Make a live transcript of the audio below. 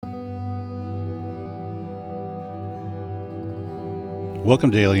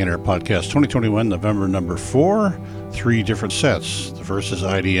Welcome to Alien Air Podcast 2021, November number 4. 3 different sets. The first is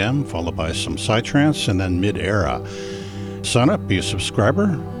IDM, followed by some Psytrance, and then Mid-Era. Sign up, be a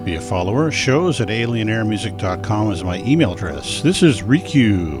subscriber, be a follower. Shows at alienairmusic.com is my email address. This is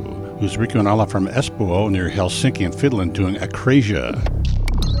Riku, who's Riku Anala from Espoo near Helsinki in Finland doing Akrasia.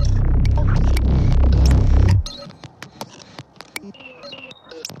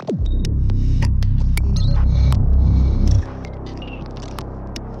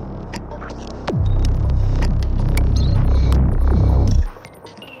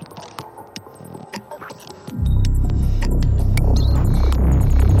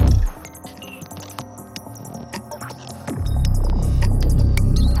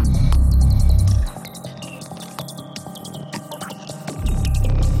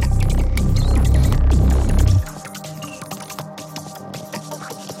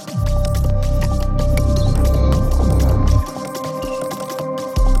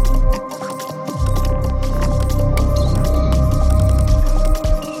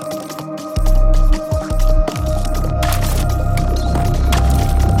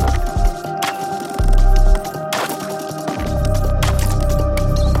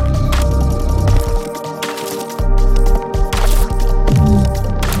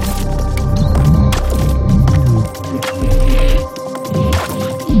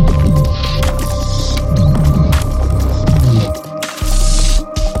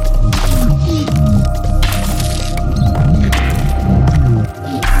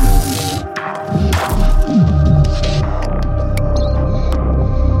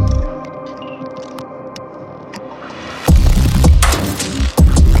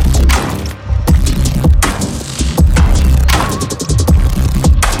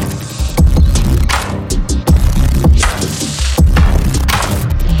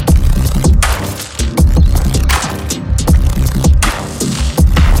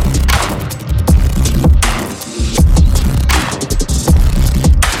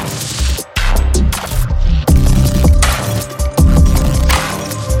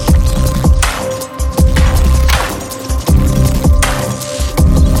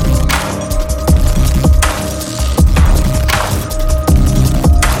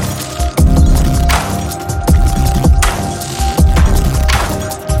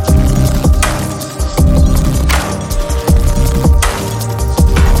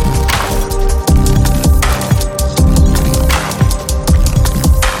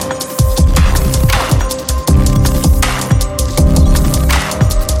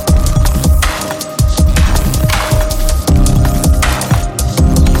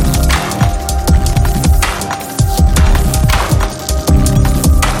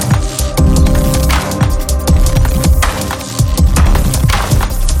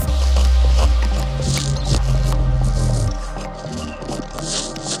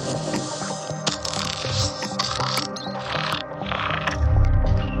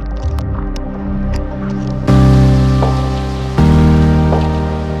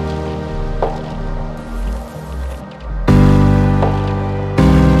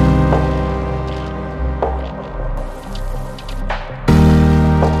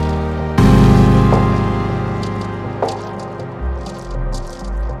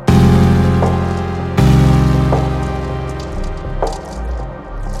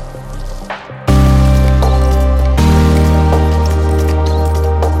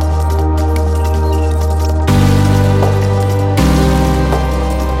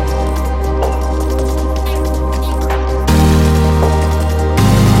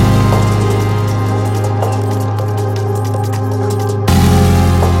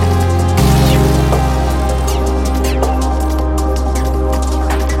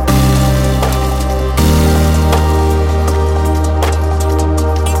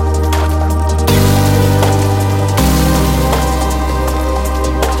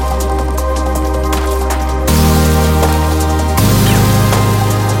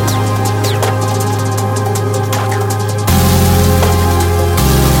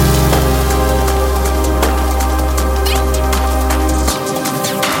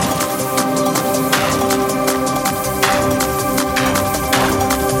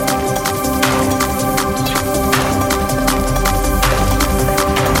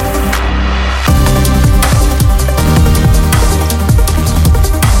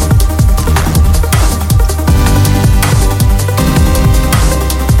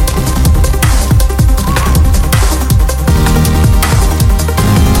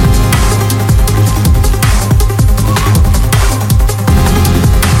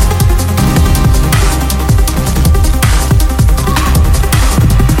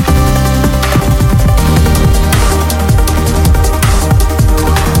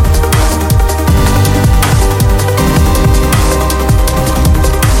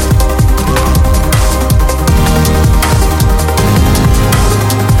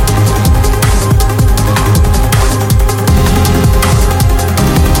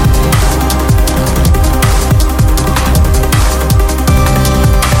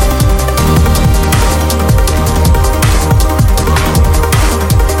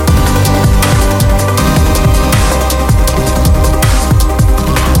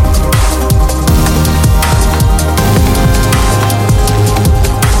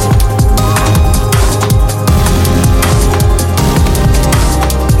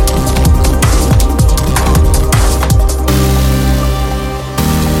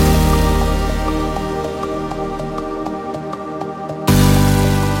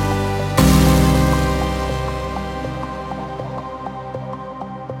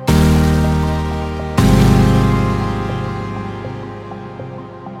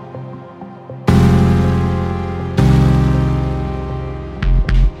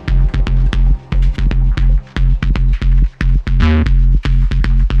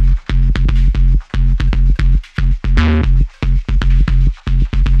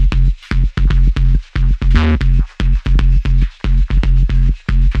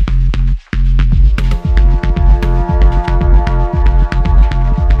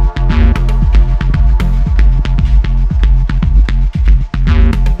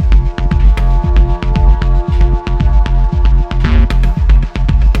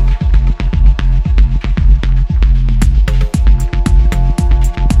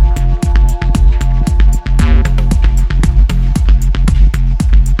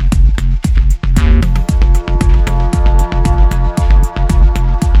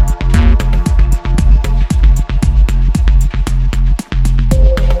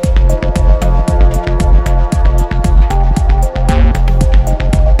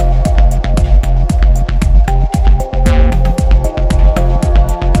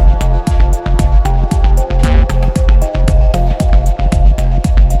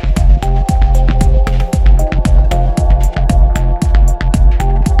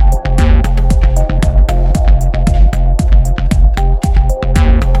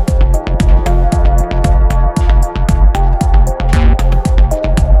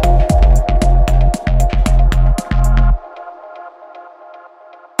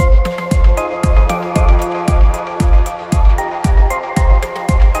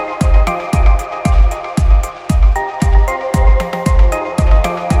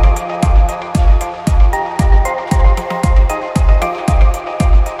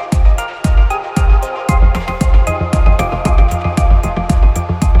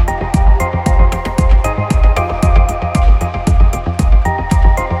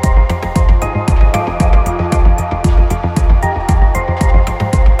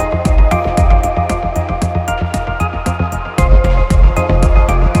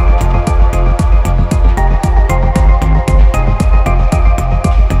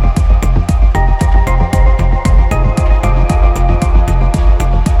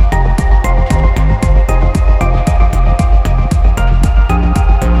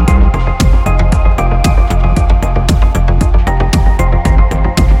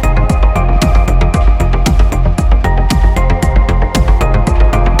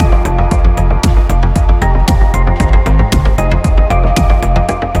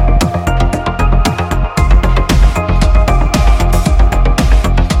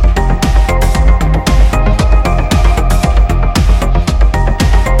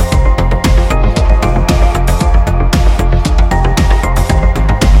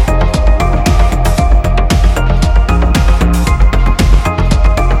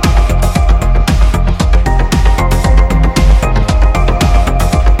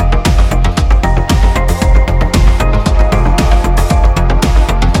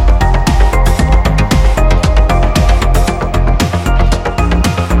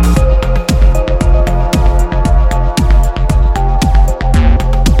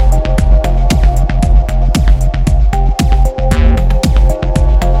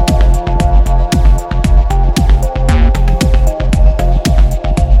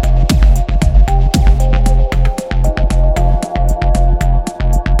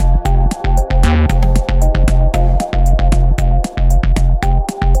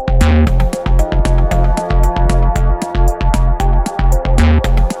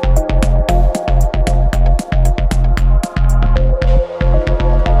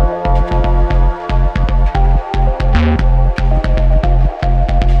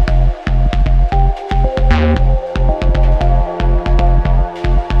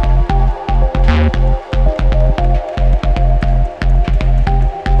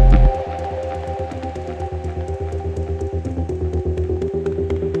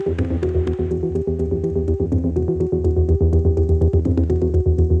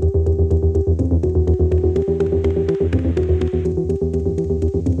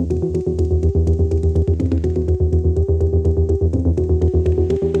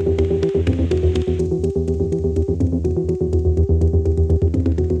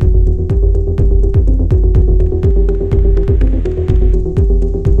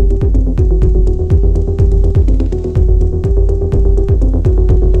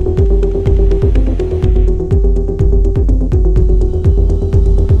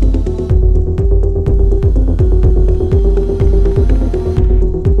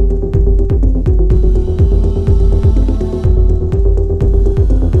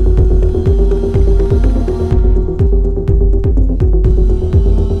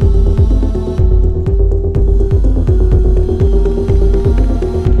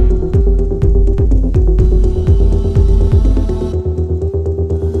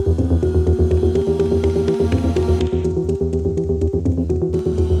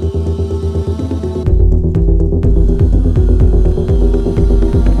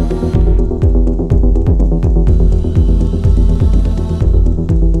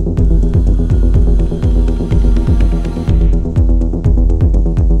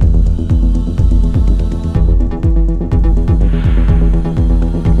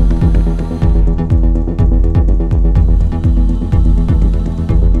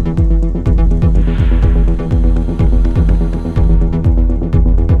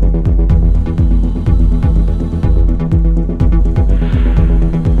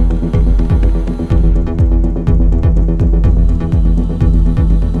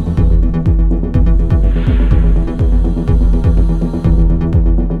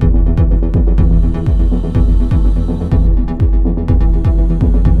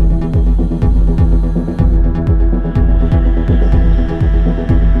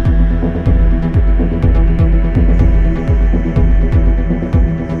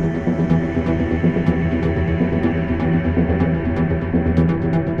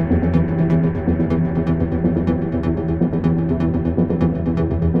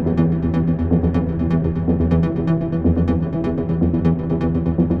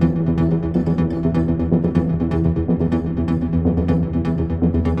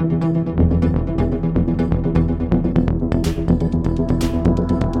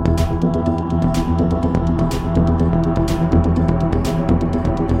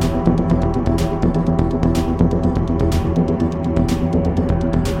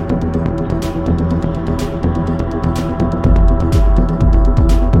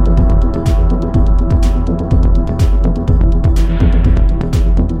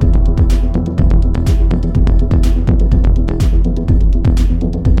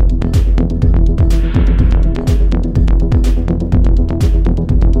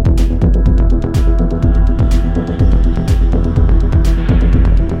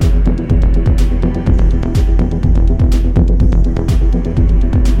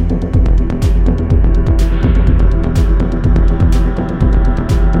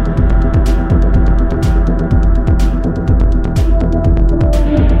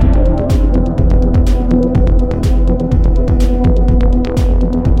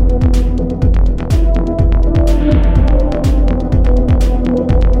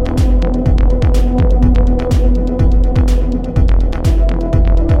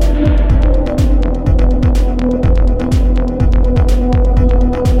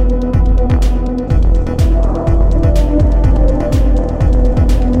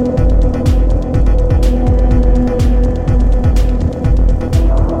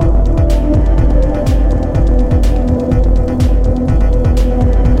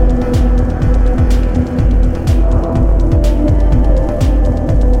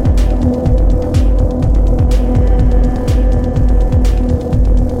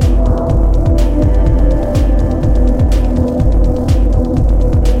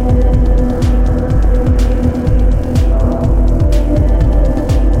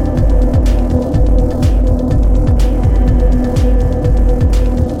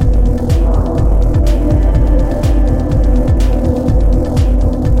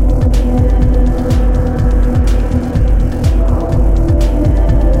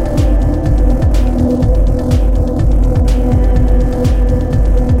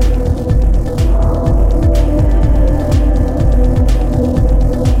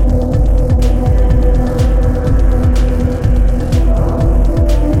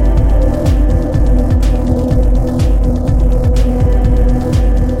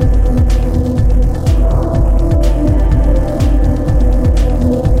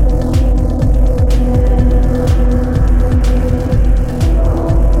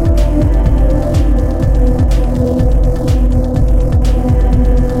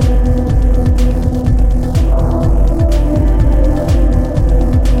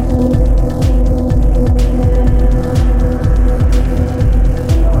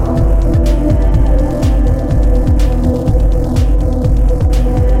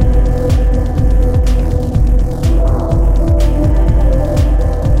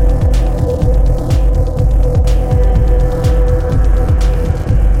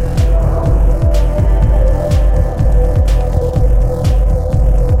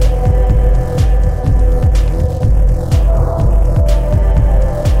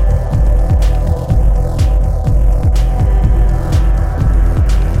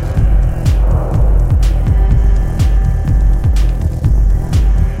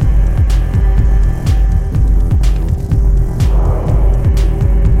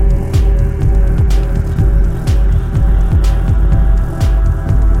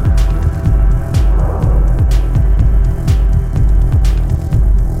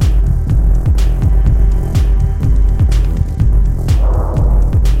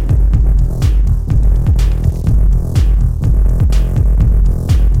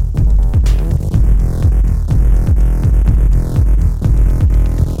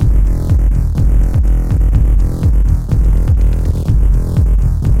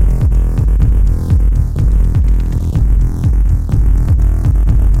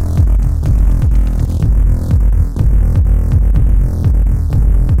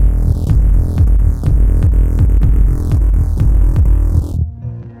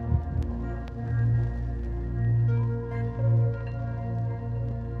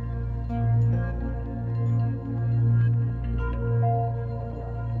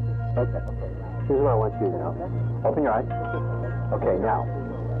 Okay. Here's what I want you to do. Open your eyes. Okay, now,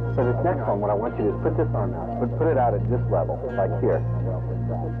 for this next one, what I want you to do is put this arm out. Put it out at this level, like here.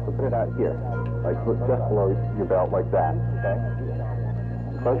 So put it out here, like just below your belt, like that, okay?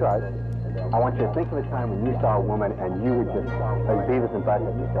 Close your eyes. I want you to think of a time when you saw a woman and you were just, like Beavis and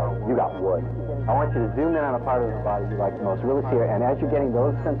Butthead, you got wood. I want you to zoom in on a part of the body you like the most, really see it, and as you're getting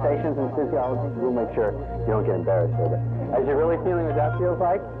those sensations and physiology, you'll make sure you don't get embarrassed with it. As you're really feeling what that feels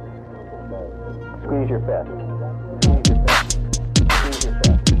like, squeeze your fist. Squeeze your fist. Squeeze your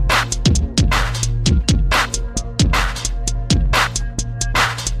fist.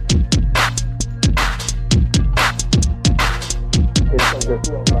 Just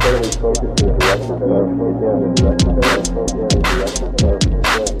fairly focused in the direction of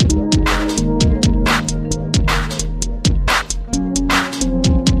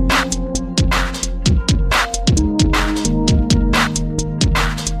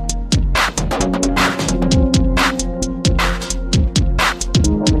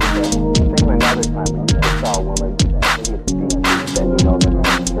Think of another time when you saw a woman, maybe it's deep, then you know that the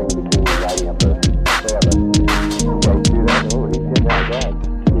string bikini riding up her. They have a do that. Oh, he's getting that bad.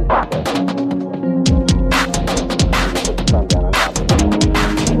 He's got that. Put the thumb down on top of it.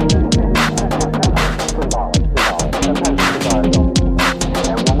 Symbolic. Sometimes it's symbolic only.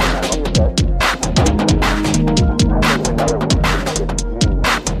 And one more time, on your fist. I think of another one.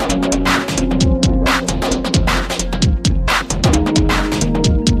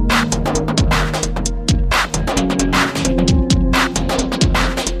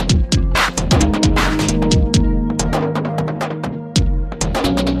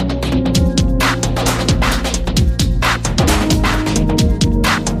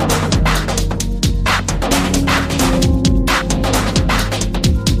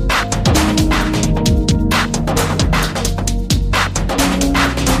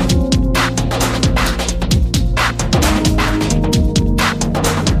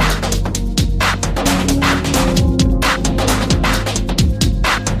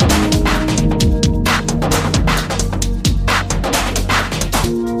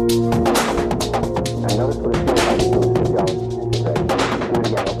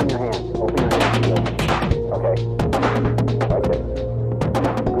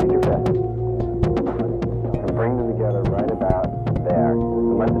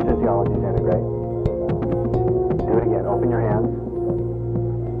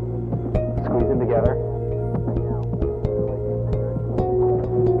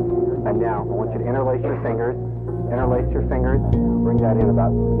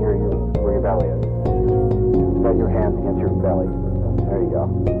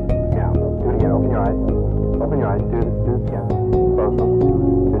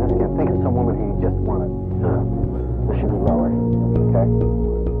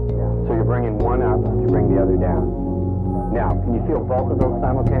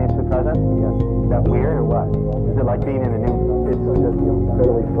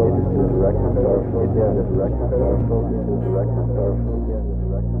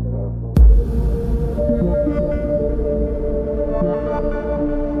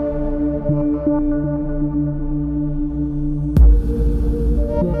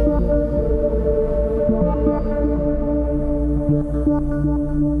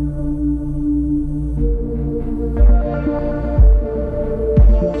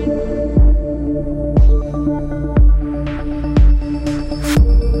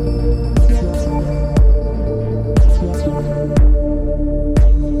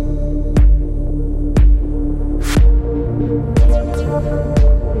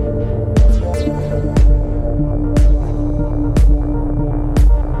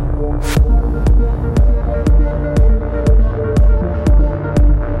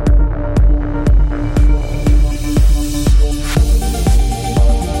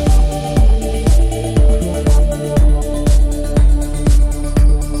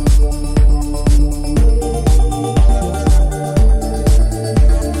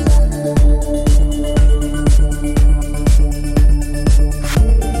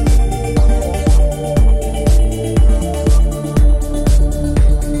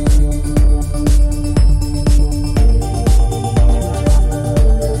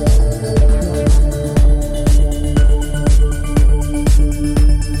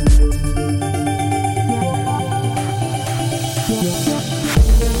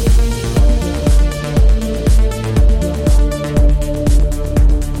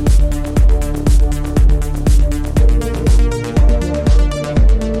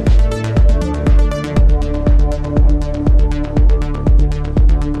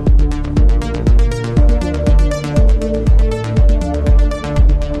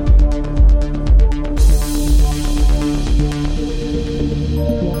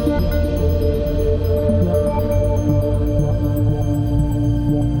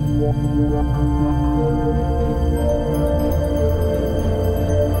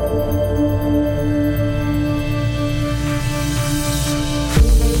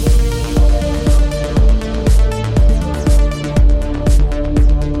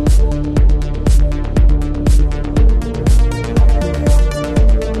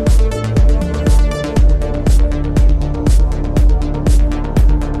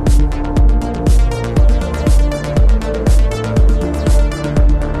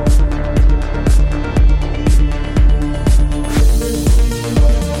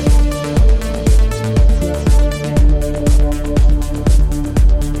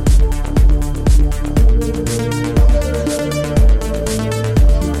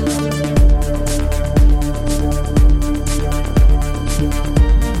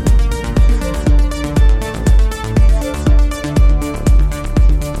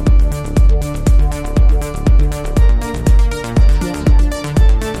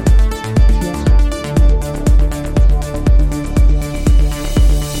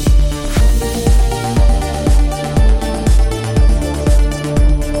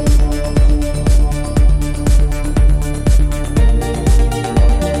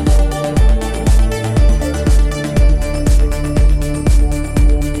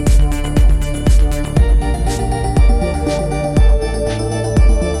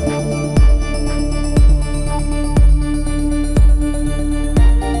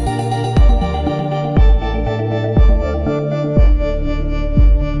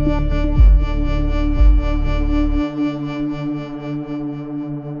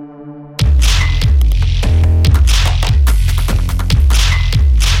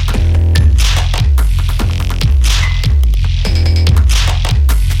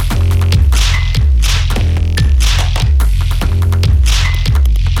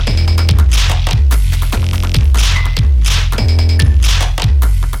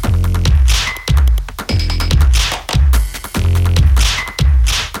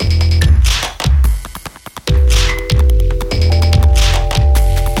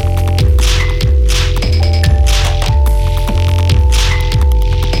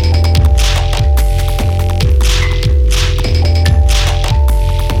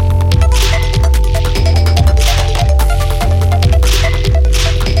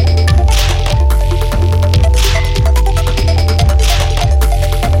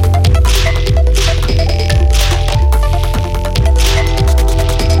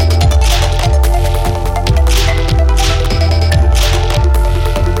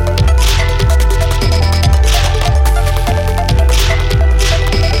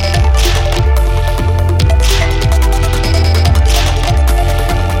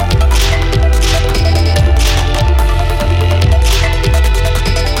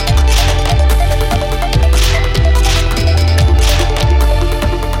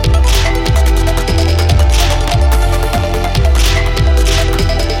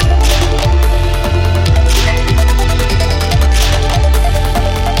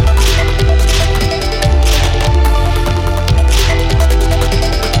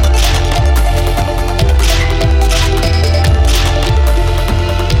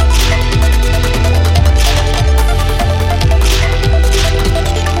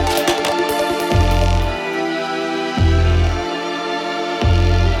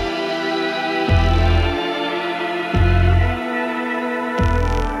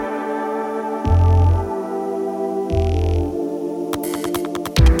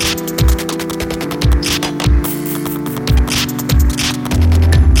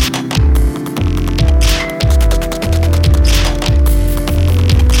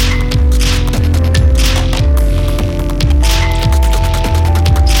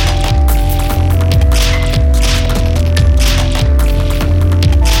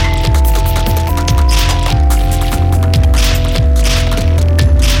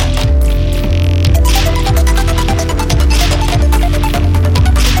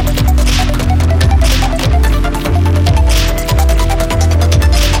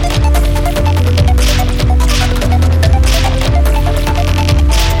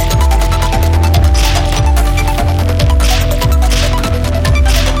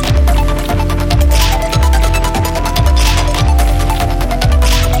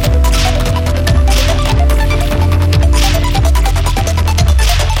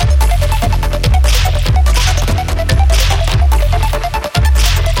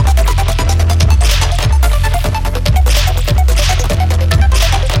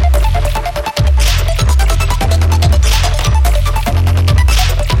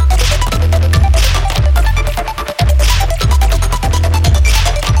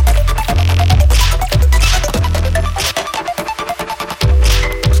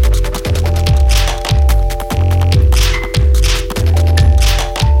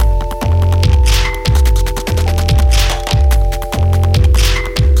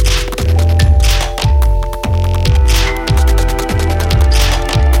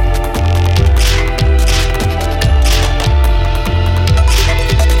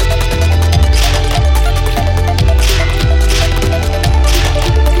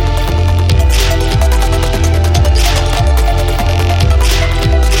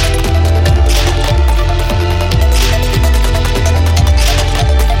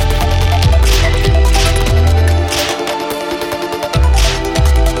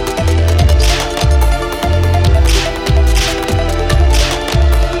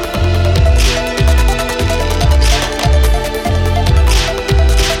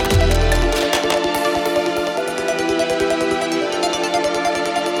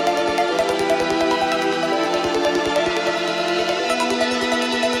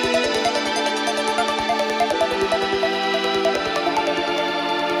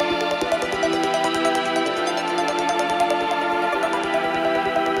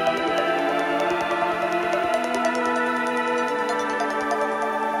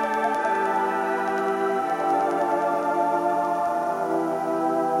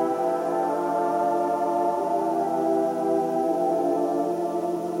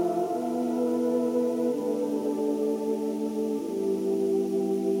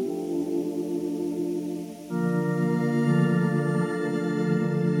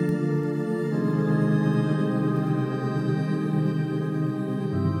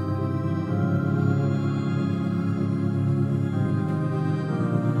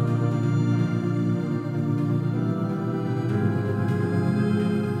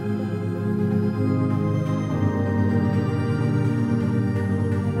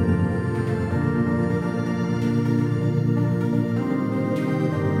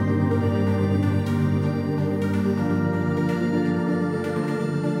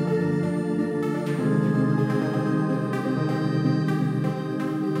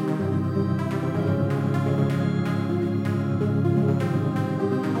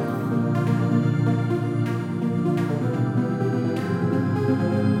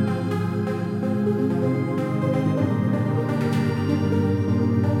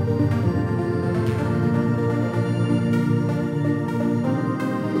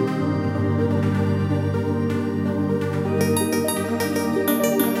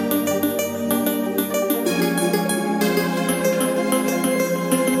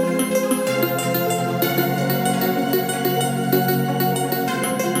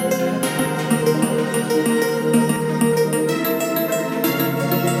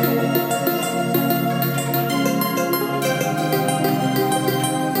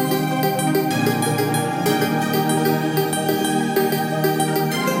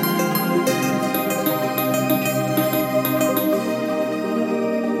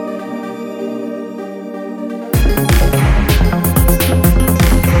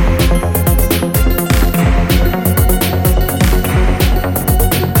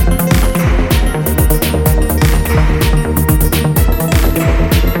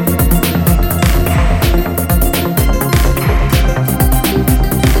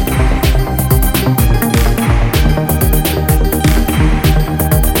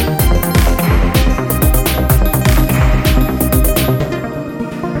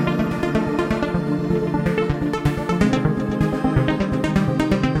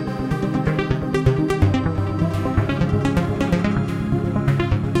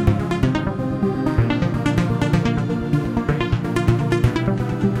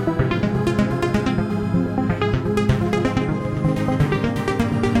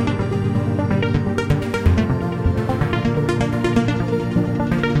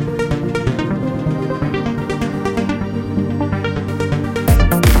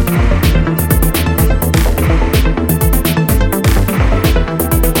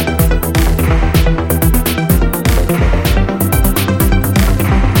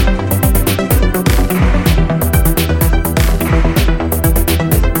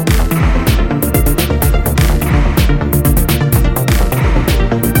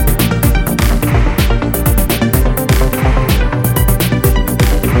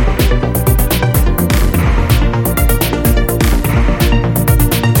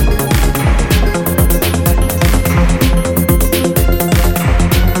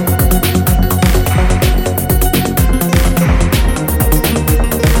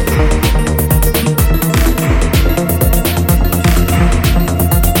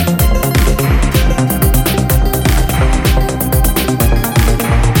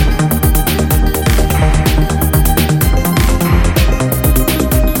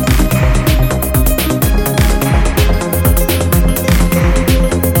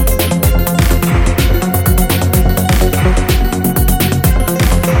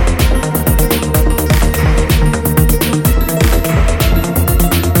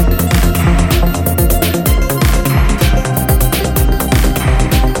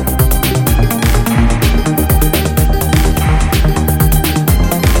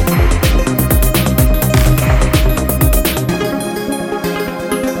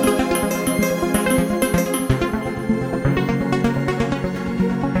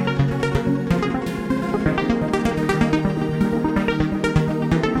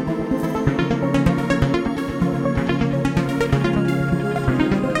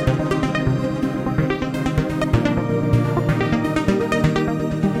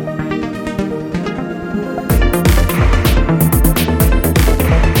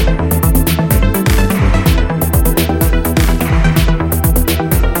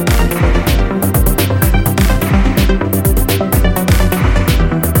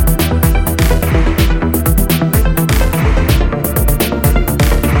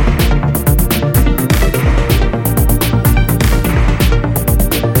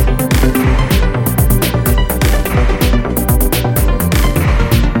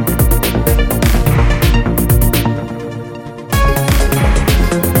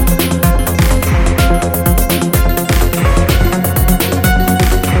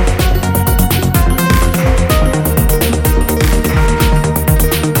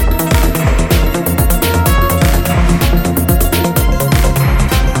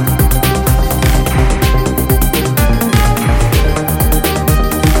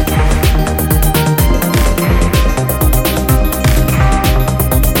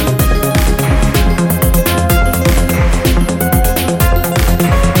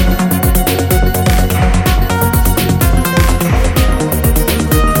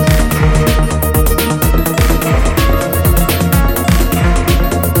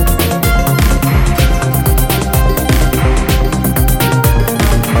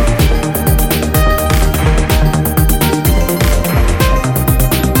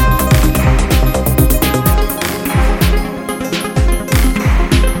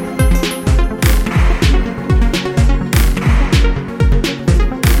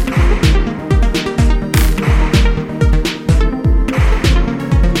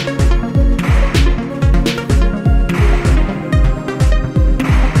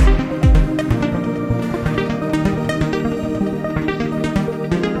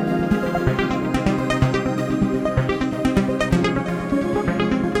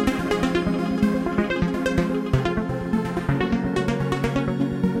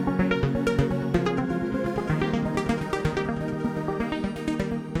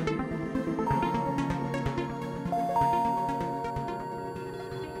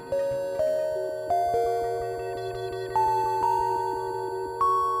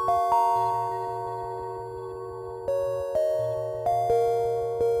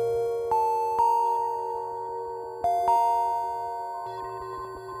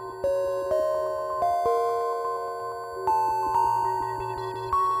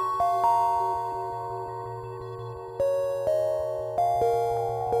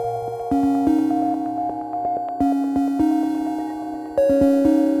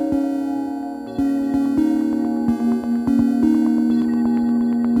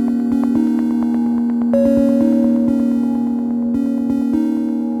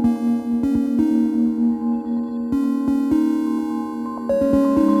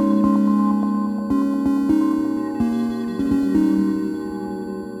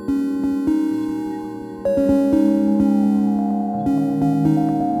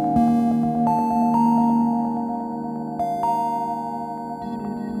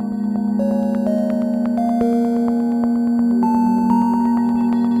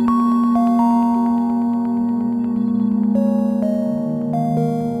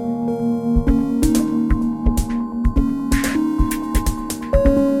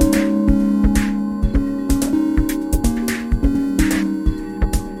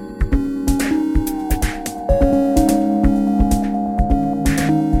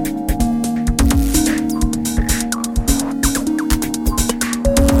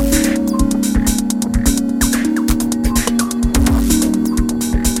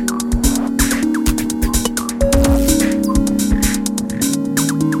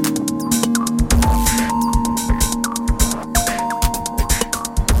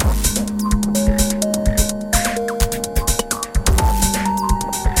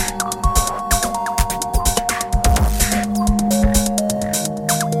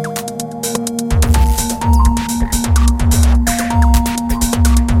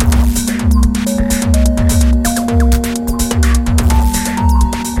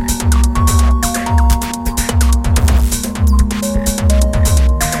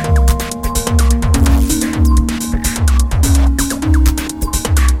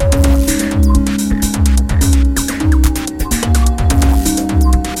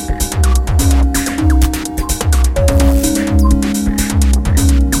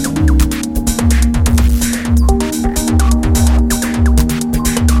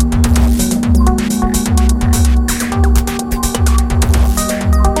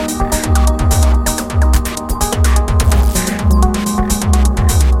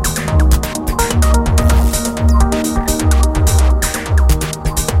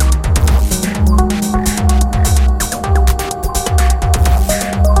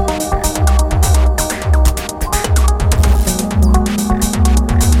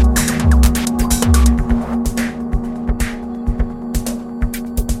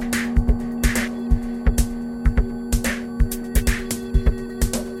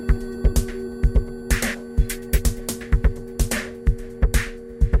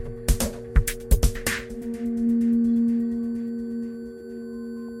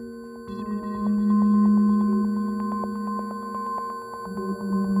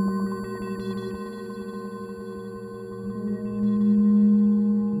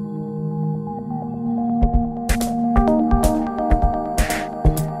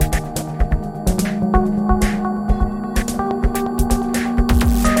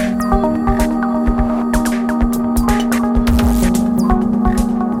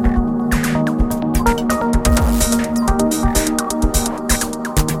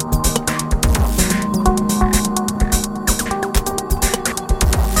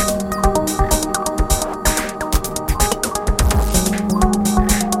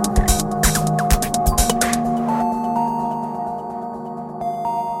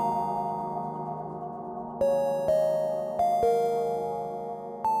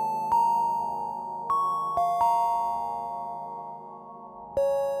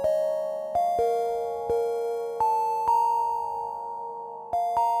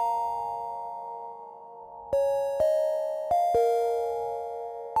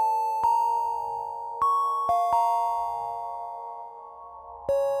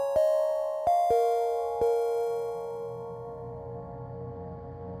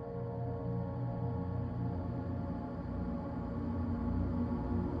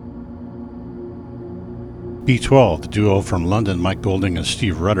 B12, the duo from London, Mike Golding and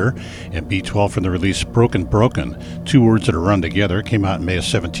Steve Rudder, and B12 from the release Broken Broken, two words that are run together, came out in May of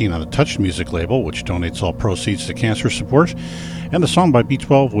 17 on the Touch Music label, which donates all proceeds to cancer support. And the song by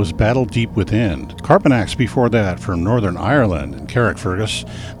B12 was Battle Deep Within. Carbonax before that from Northern Ireland, and Carrickfergus,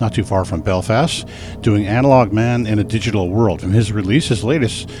 not too far from Belfast, doing Analog Man in a Digital World from his release, his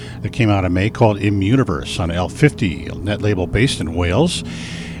latest that came out in May, called Immuniverse on L50, a net label based in Wales.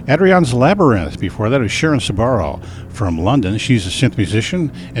 Adrian's Labyrinth, before that was Sharon Sabaro from London. She's a synth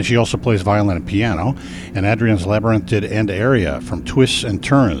musician, and she also plays violin and piano. And Adrian's Labyrinth did End Area from Twists and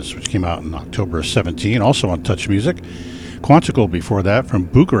Turns, which came out in October of 17, also on Touch Music. Quantical before that from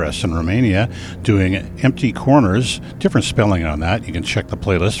Bucharest in Romania, doing Empty Corners, different spelling on that. You can check the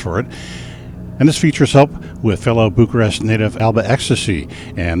playlist for it. And this features help with fellow Bucharest native Alba Ecstasy.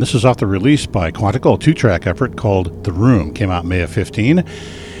 And this is off the release by Quantical, a 2-track effort called The Room, came out May of 15.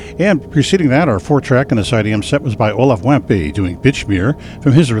 And preceding that, our 4-track in this IDM set was by Olaf Wempe, doing Bitchmere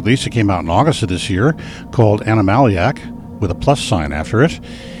from his release that came out in August of this year, called Animaliac, with a plus sign after it.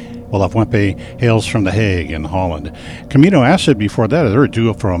 Olaf Wempe hails from The Hague in Holland. Camino Acid before that, they're a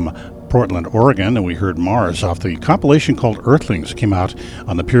duo from Portland, Oregon, and we heard Mars off the compilation called Earthlings. It came out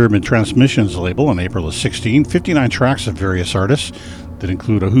on the Pyramid Transmissions label in April of 16. 59 tracks of various artists that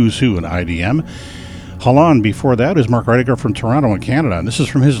include a who's who in IDM. Holland before that is Mark Reidiger from Toronto in Canada, and this is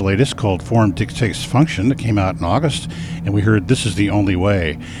from his latest called Form Dictates Function that came out in August, and we heard This Is the Only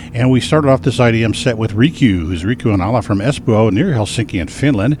Way. And we started off this IDM set with Riku, who's Riku Anala from Espoo near Helsinki in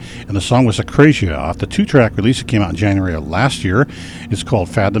Finland, and the song was Akrasia off the 2-track release that came out in January of last year. It's called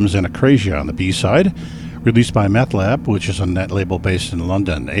Fathoms and Akrasia on the B-side. Released by Meth Lab, which is a net label based in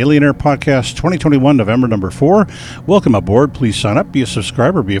London. Alien Air Podcast 2021, November number 4. Welcome aboard. Please sign up, be a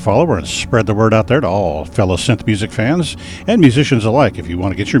subscriber, be a follower, and spread the word out there to all fellow synth music fans and musicians alike. If you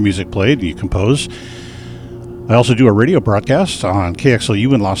want to get your music played and you compose. I also do a radio broadcast on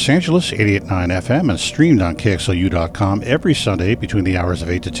KXLU in Los Angeles, 88.9 FM, and streamed on KXLU.com every Sunday between the hours of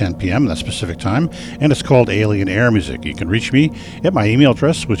 8 to 10 p.m. that specific time, and it's called Alien Air Music. You can reach me at my email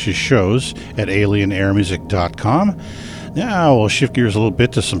address, which is shows@alienairmusic.com. Now we'll shift gears a little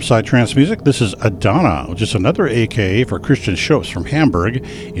bit to some side trance music. This is Adana, which is another AKA for Christian Schoeps from Hamburg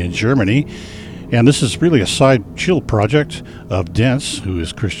in Germany. And this is really a side chill project of Dents, who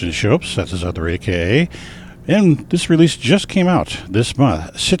is Christian Schoeps. That's his other AKA. And this release just came out this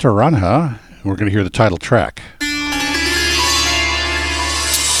month, Sitaranha. We're going to hear the title track.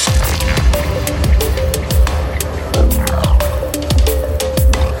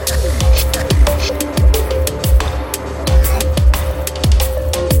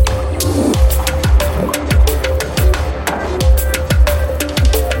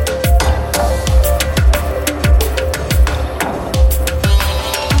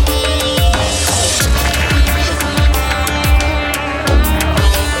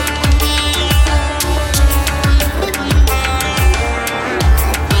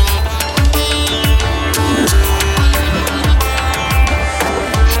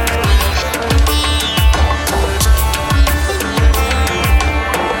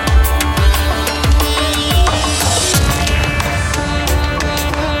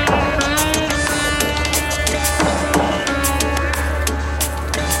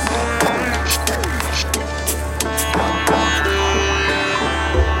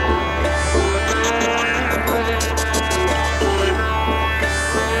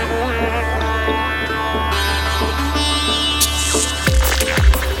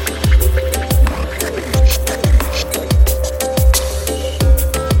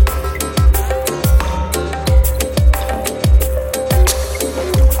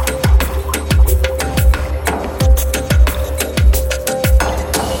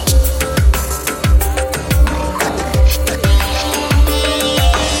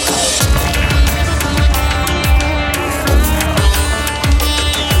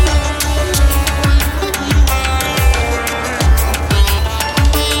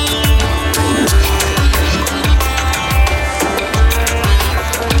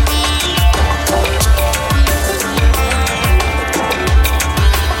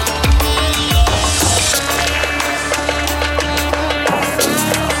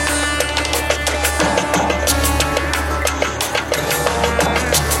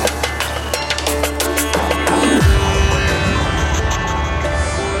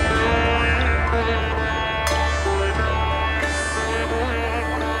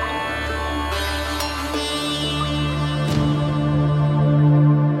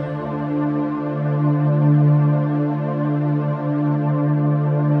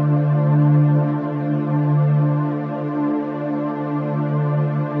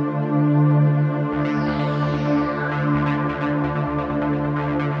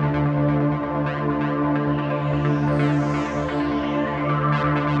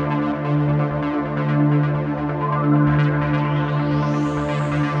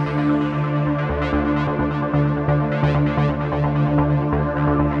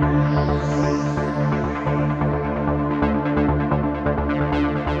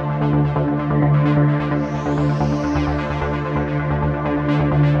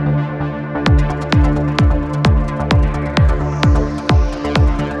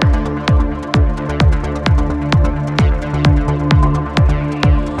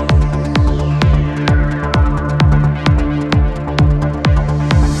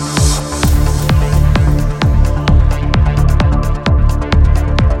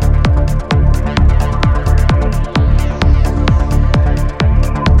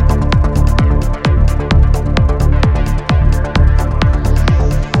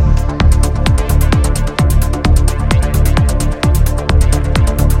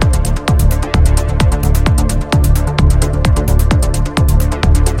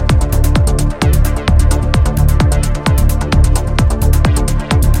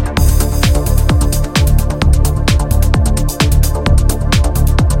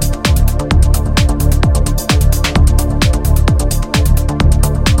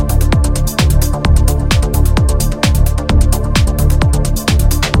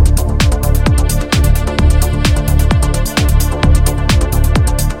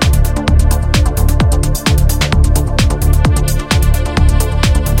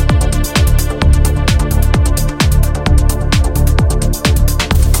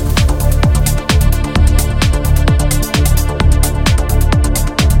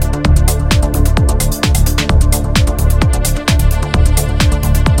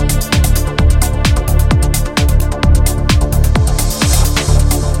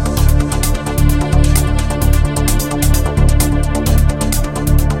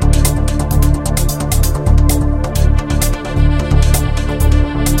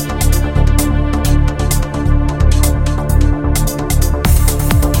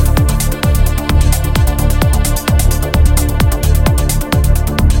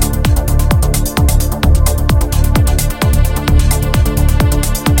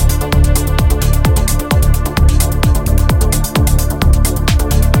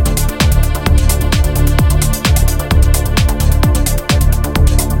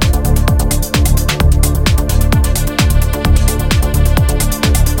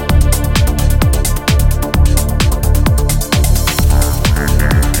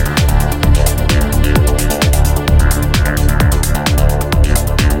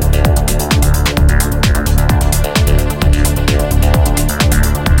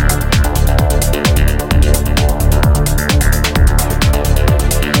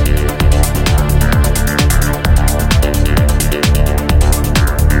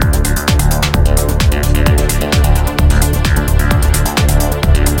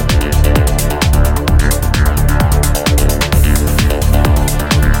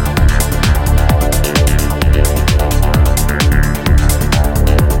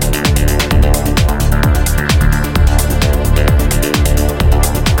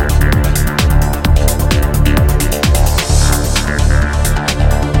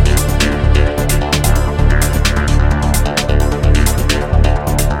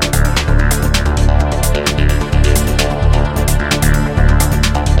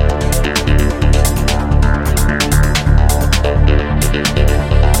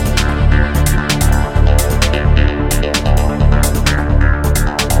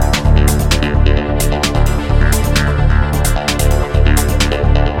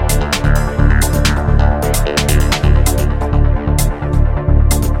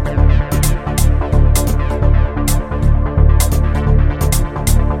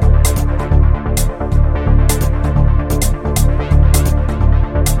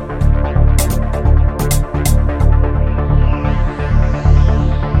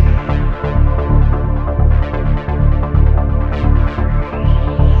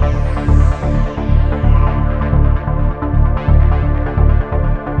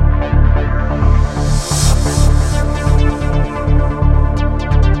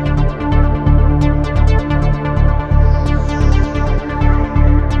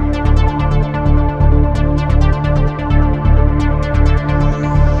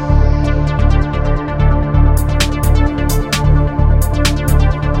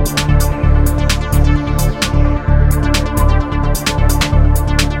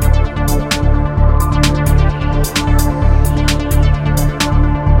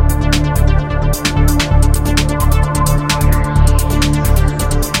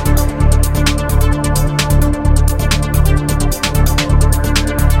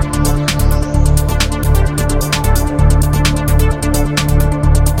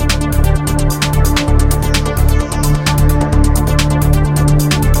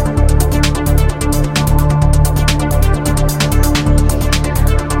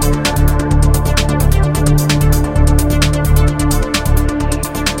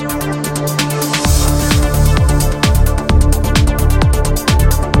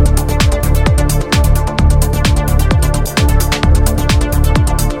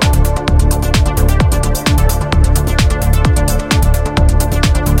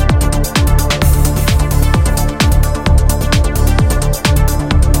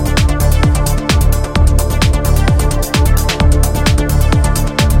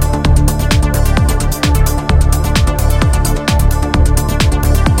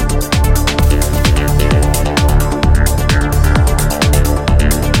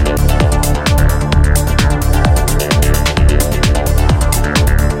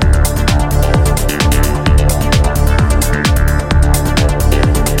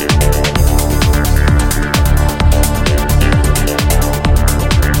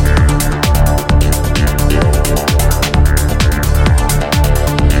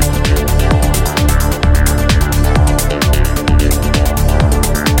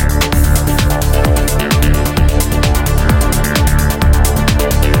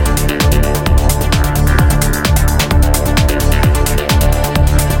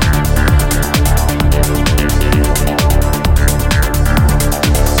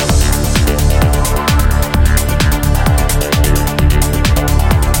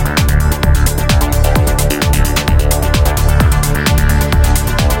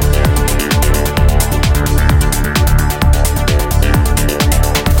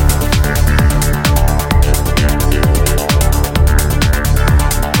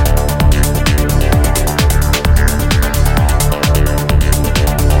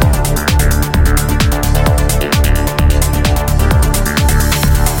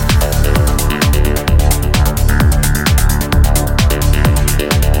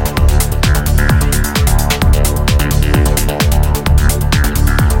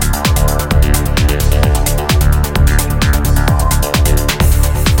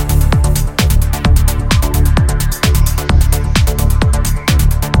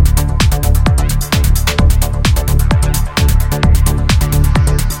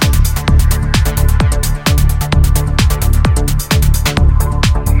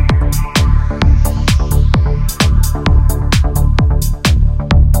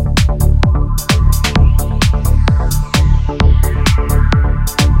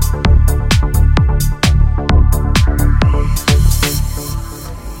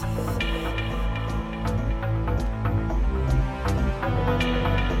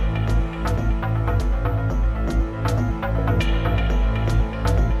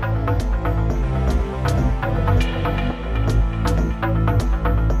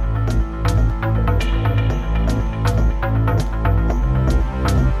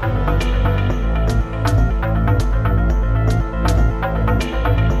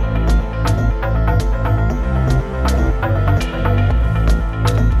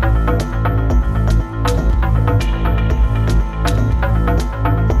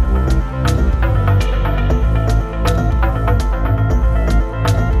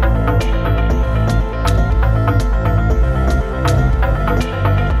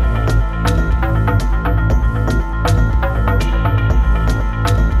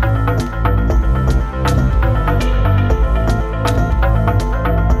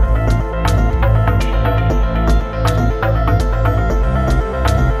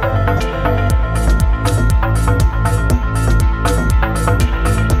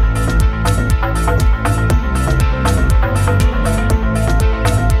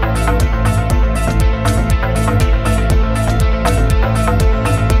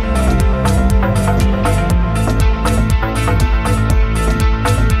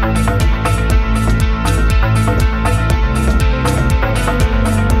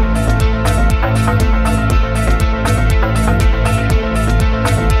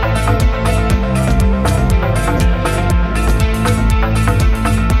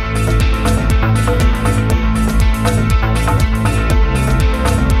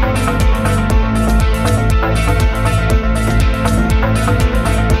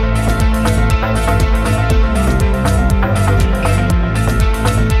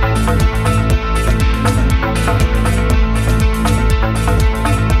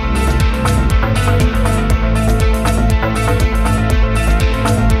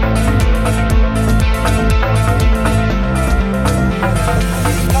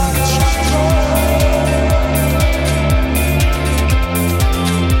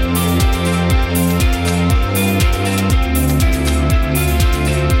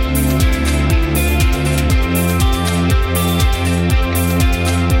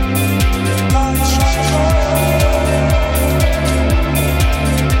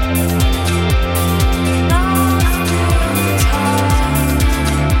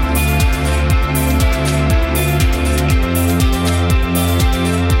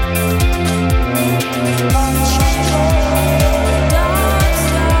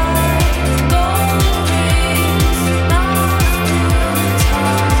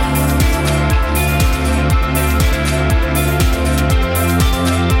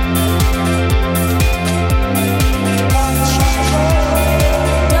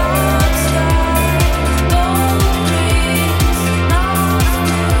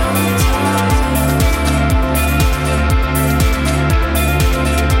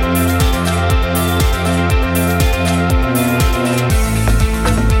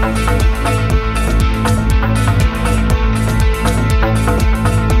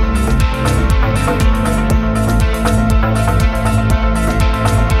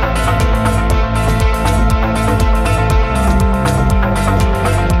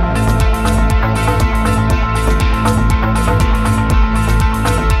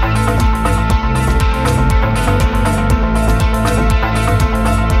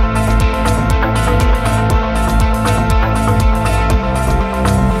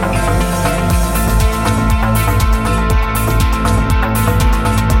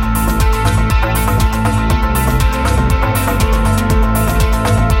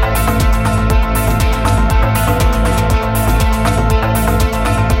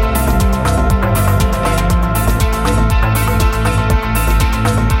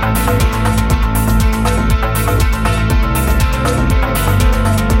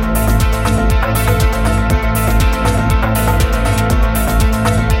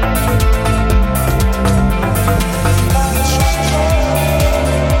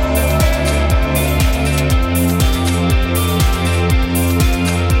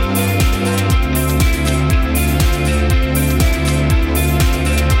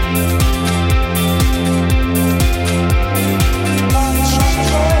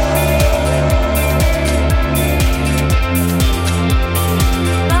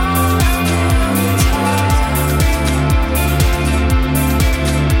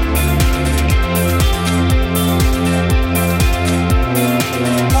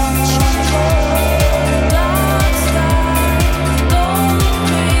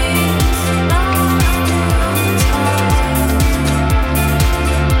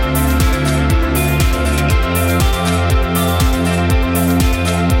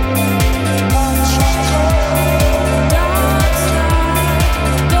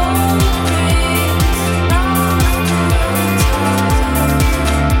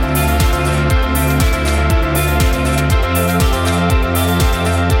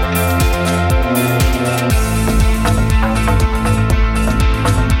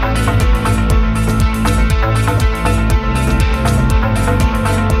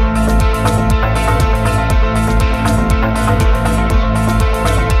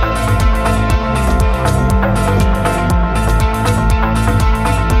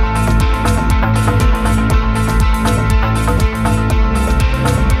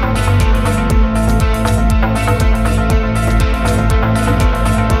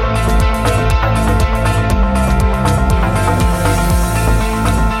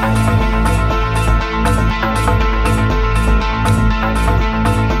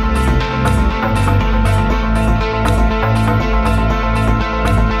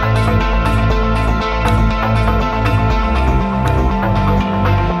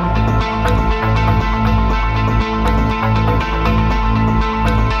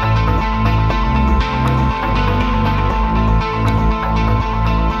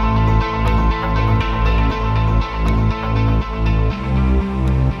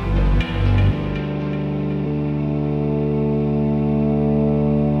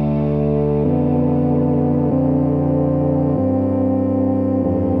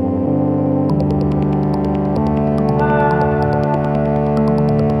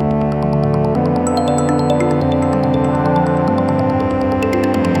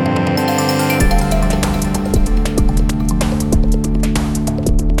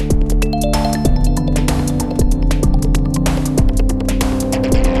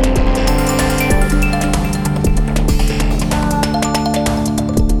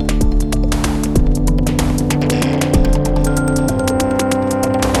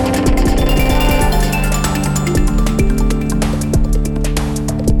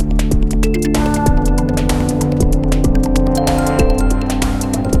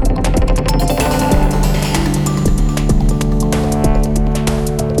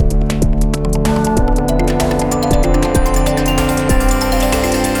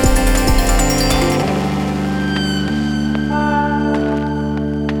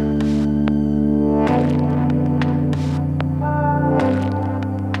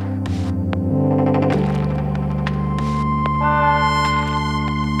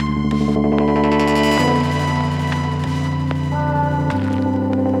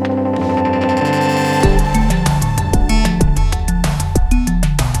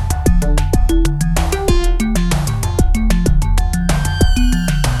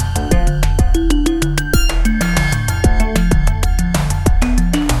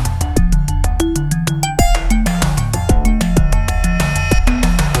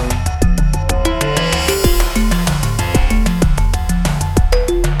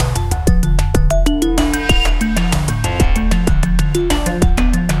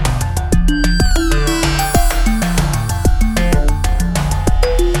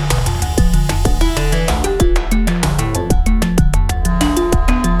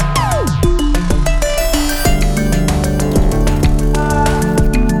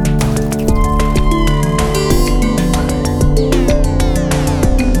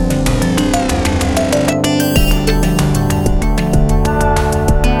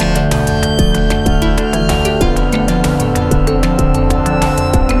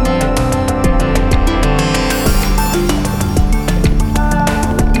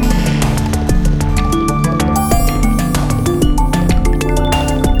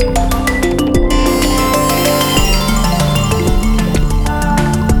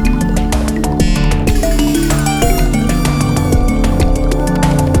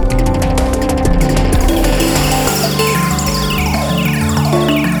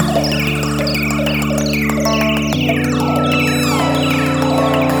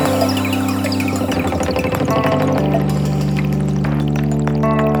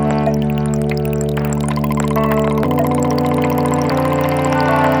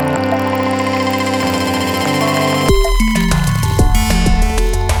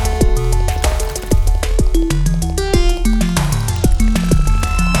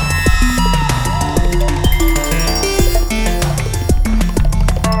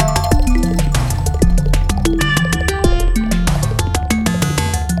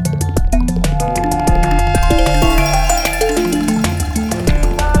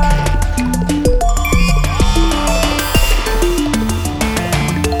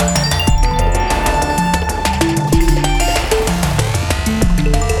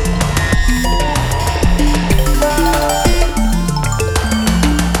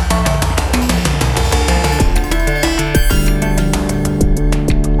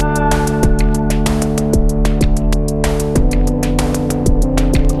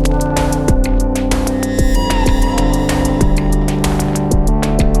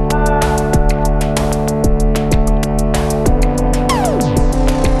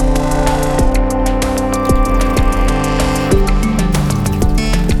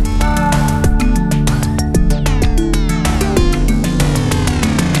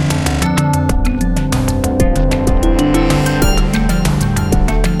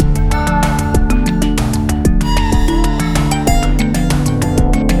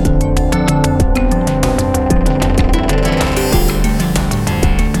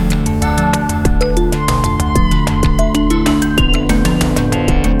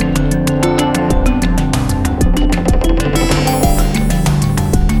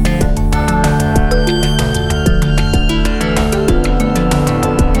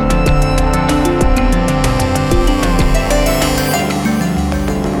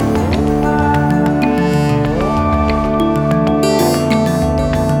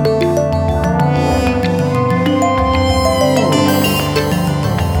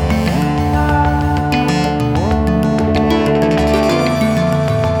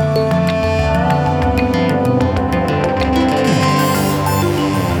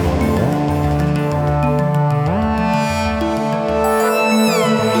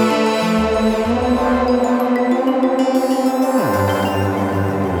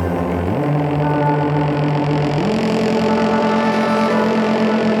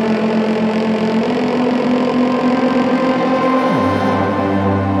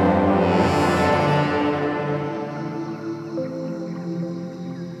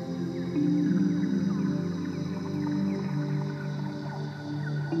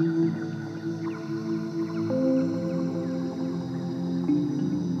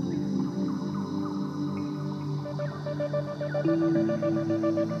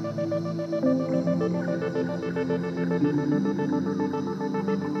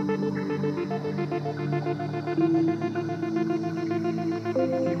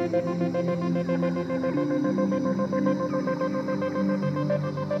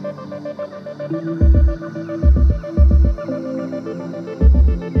 Here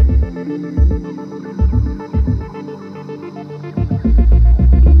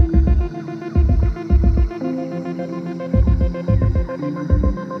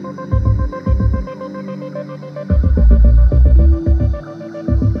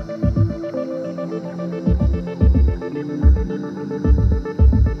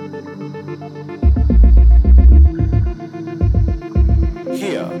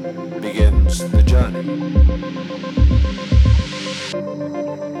begins the journey.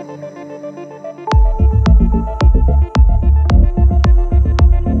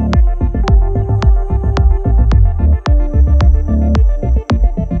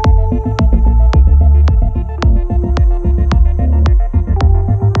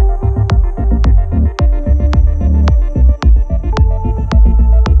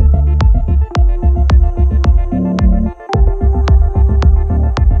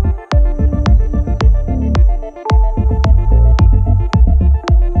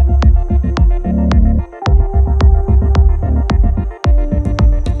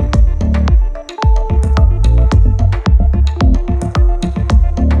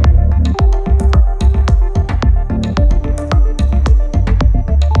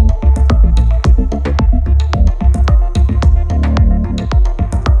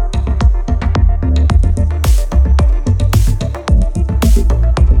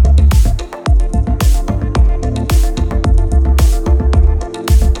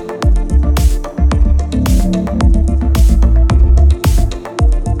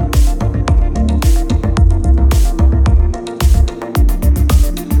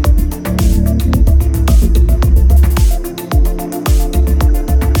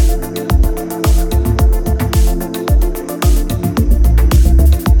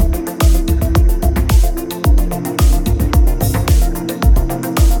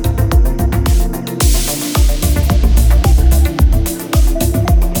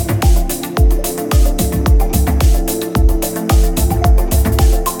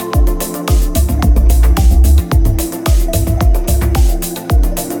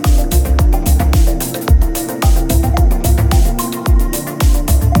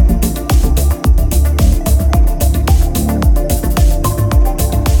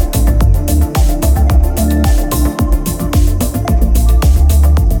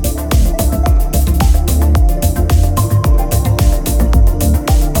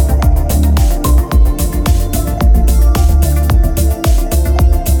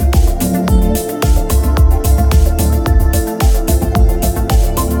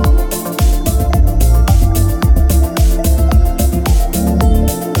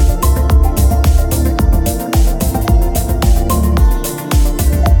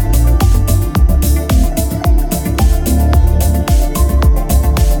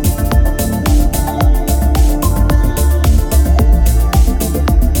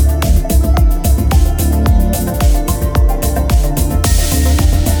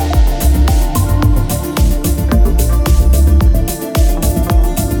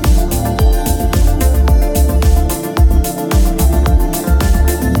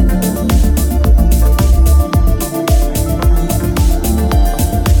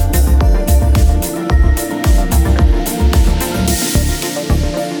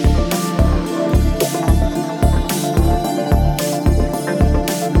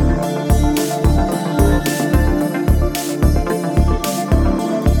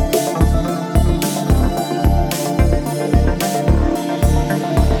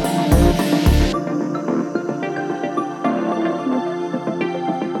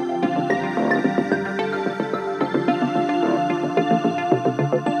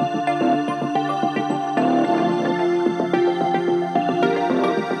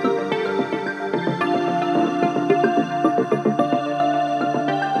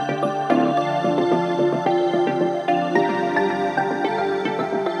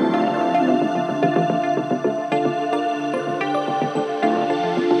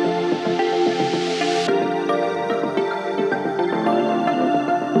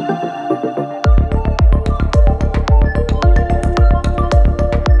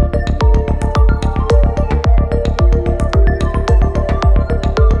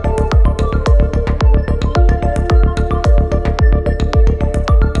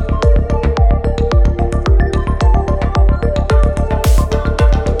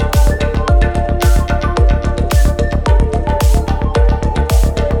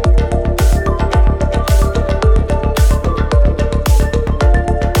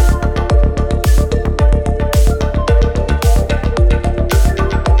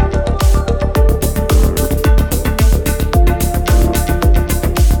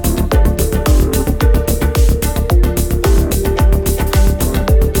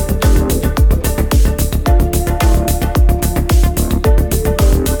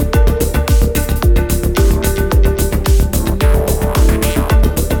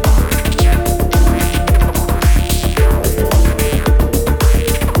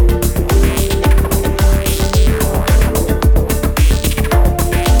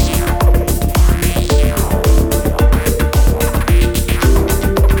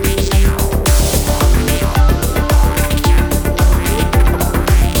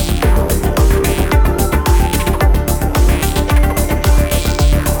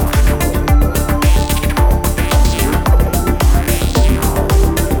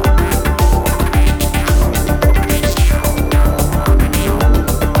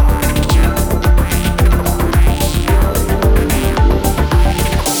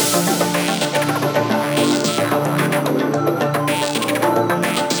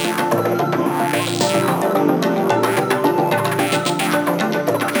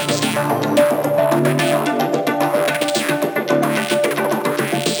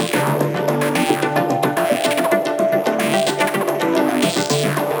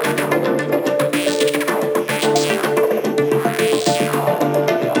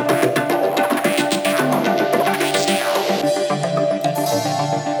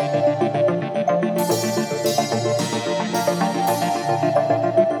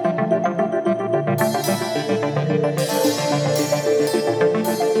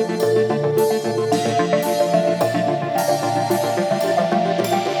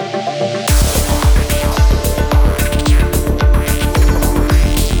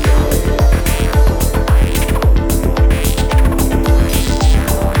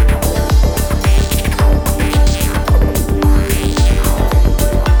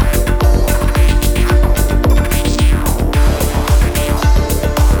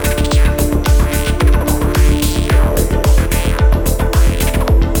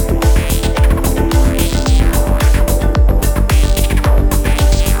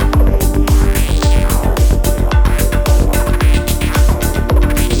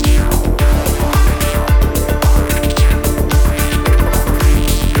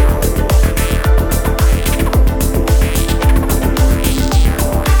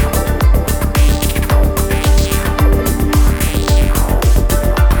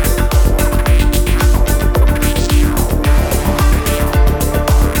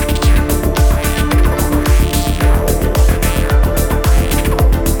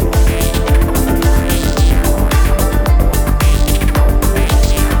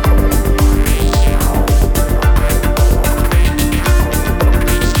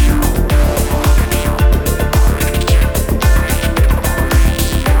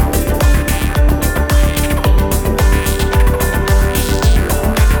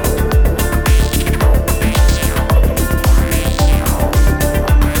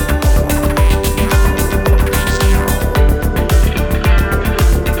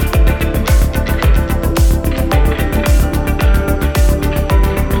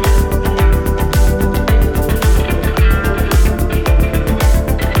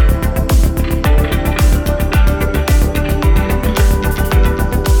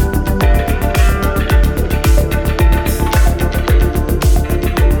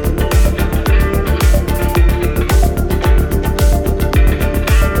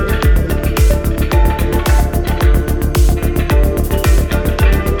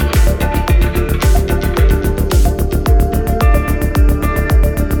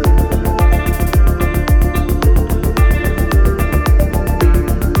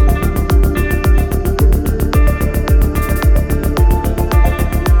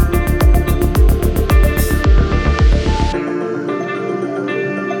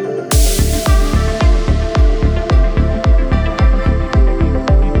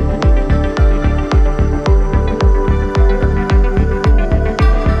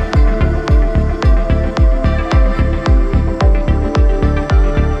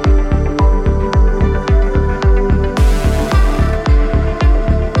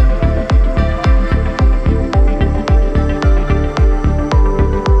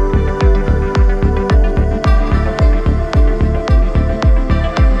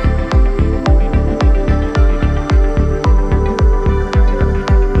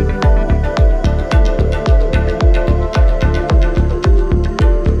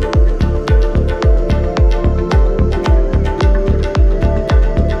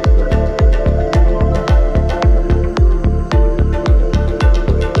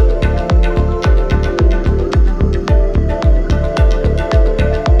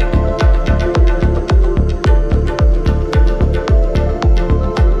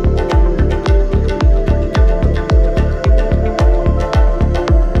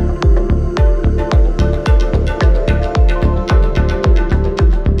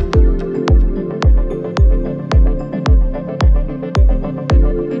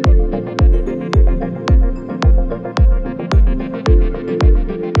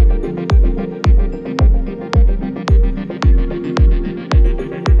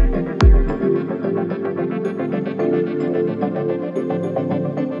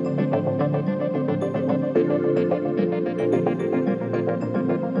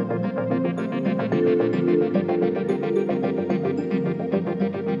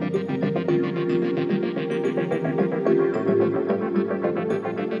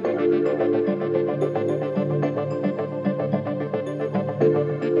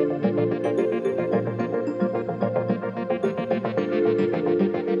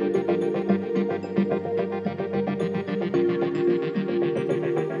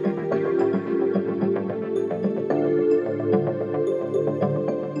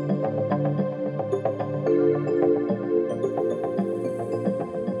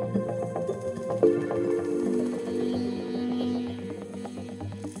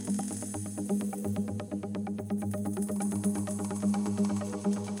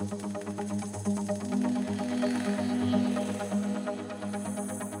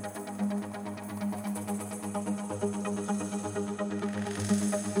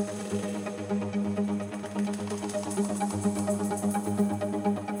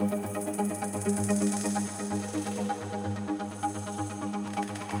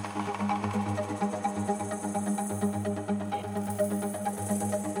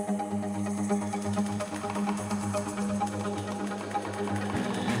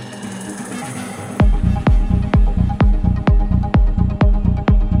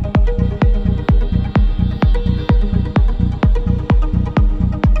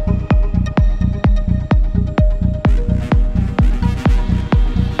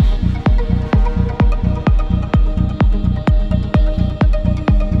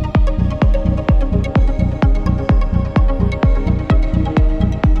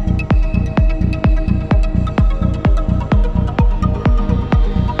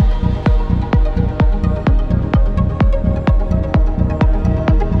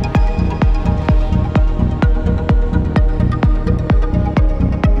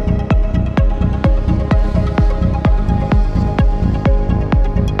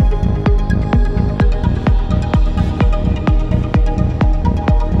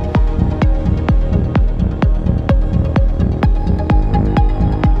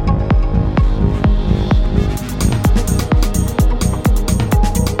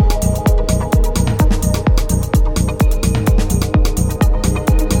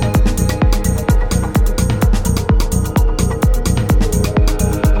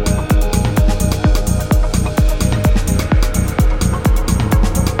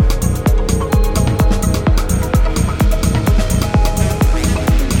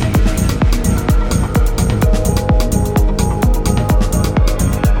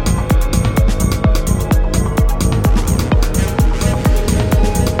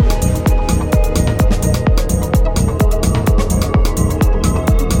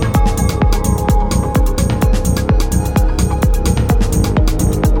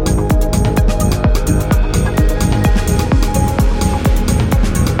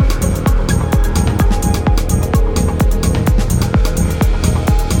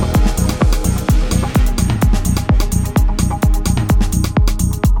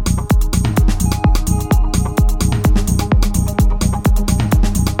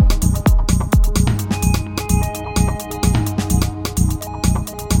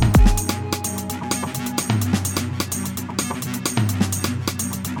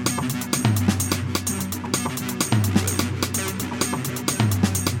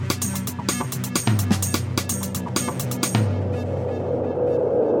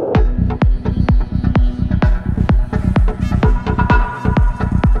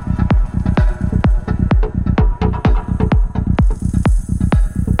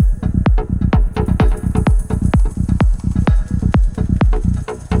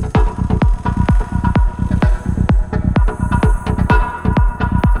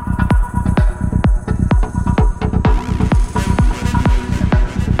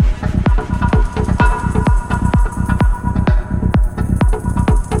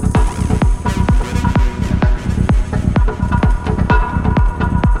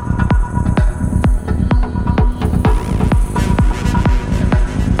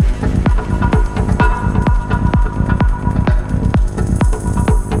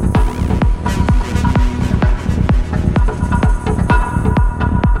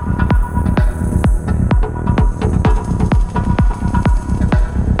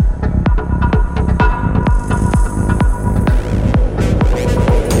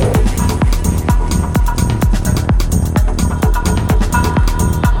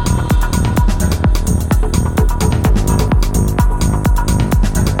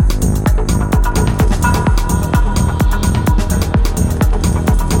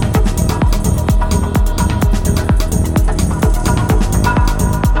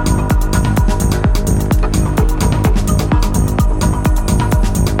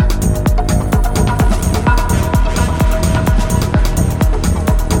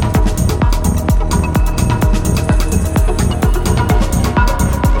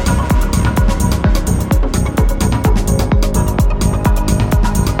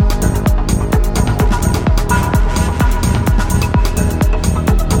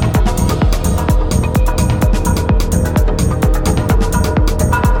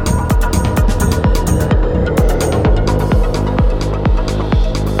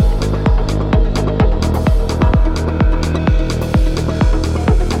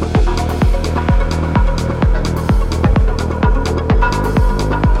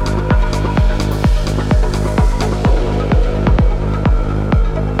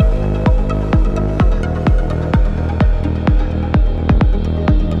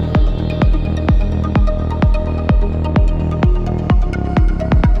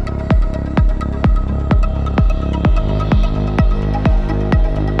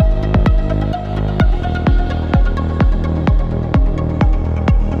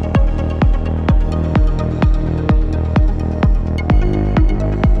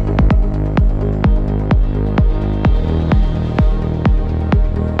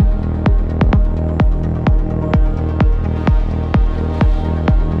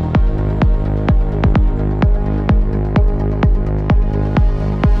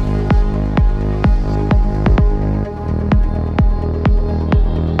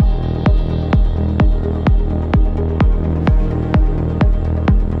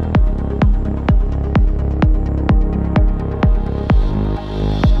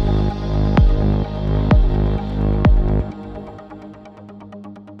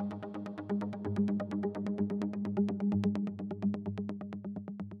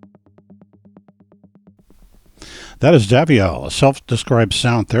 That is Daviel, a self-described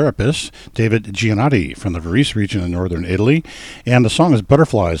sound therapist, David Giannotti from the Varese region in northern Italy, and the song is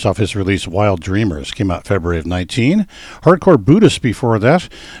Butterflies off his release Wild Dreamers, came out February of 19. Hardcore Buddhist before that,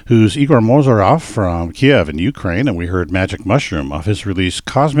 who's Igor Mozarov from Kiev in Ukraine, and we heard Magic Mushroom off his release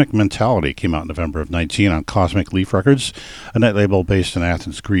Cosmic Mentality, came out in November of 19 on Cosmic Leaf Records, a net label based in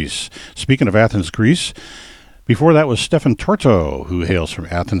Athens, Greece. Speaking of Athens, Greece, before that was Stefan Torto, who hails from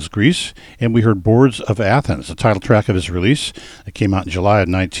Athens, Greece, and we heard Boards of Athens, the title track of his release. It came out in July of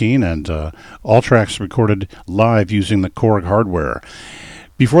 19, and all tracks recorded live using the Korg hardware.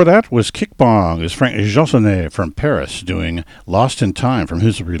 Before that was Kickbong, is Frank Jossenet from Paris doing Lost in Time from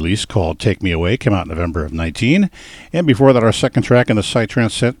his release called Take Me Away, came out in November of 19. And before that, our second track in the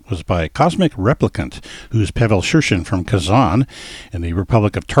Psytrance set was by Cosmic Replicant, who's Pavel Shurshin from Kazan in the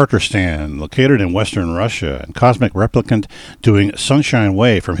Republic of Tartarstan, located in western Russia. And Cosmic Replicant doing Sunshine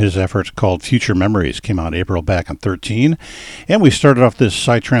Way from his effort called Future Memories, came out April back in 13. And we started off this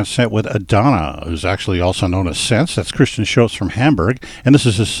Psytrance set with Adana, who's actually also known as Sense. That's Christian Schultz from Hamburg, and this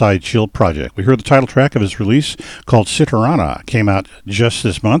is his side chill project. We heard the title track of his release called Citarana, came out just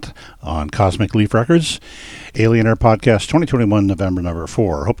this month on Cosmic Leaf Records. Alien Air Podcast 2021, November number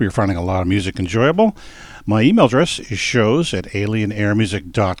 4. Hope you're finding a lot of music enjoyable. My email address is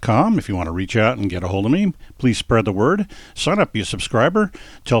shows@alienairmusic.com. If you want to reach out and get a hold of me, please spread the word. Sign up, be a subscriber.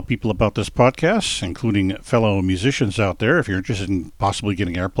 Tell people about this podcast, including fellow musicians out there, if you're interested in possibly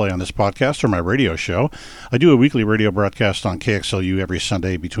getting airplay on this podcast or my radio show. I do a weekly radio broadcast on KXLU every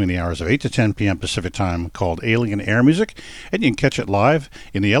Sunday between the hours of 8 to 10 p.m. Pacific Time called Alien Air Music, and you can catch it live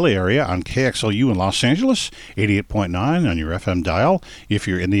in the LA area on KXLU in Los Angeles, 88.9 on your FM dial if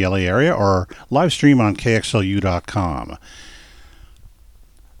you're in the LA area, or live stream on KXLU.com.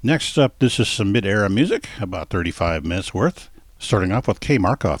 Next up, this is some mid-era music, about 35 minutes worth. Starting off with K.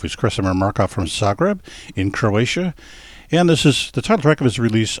 Markov, who's Kresimir Markov from Zagreb in Croatia. And this is the title track of his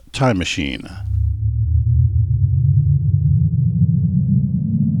release, Time Machine.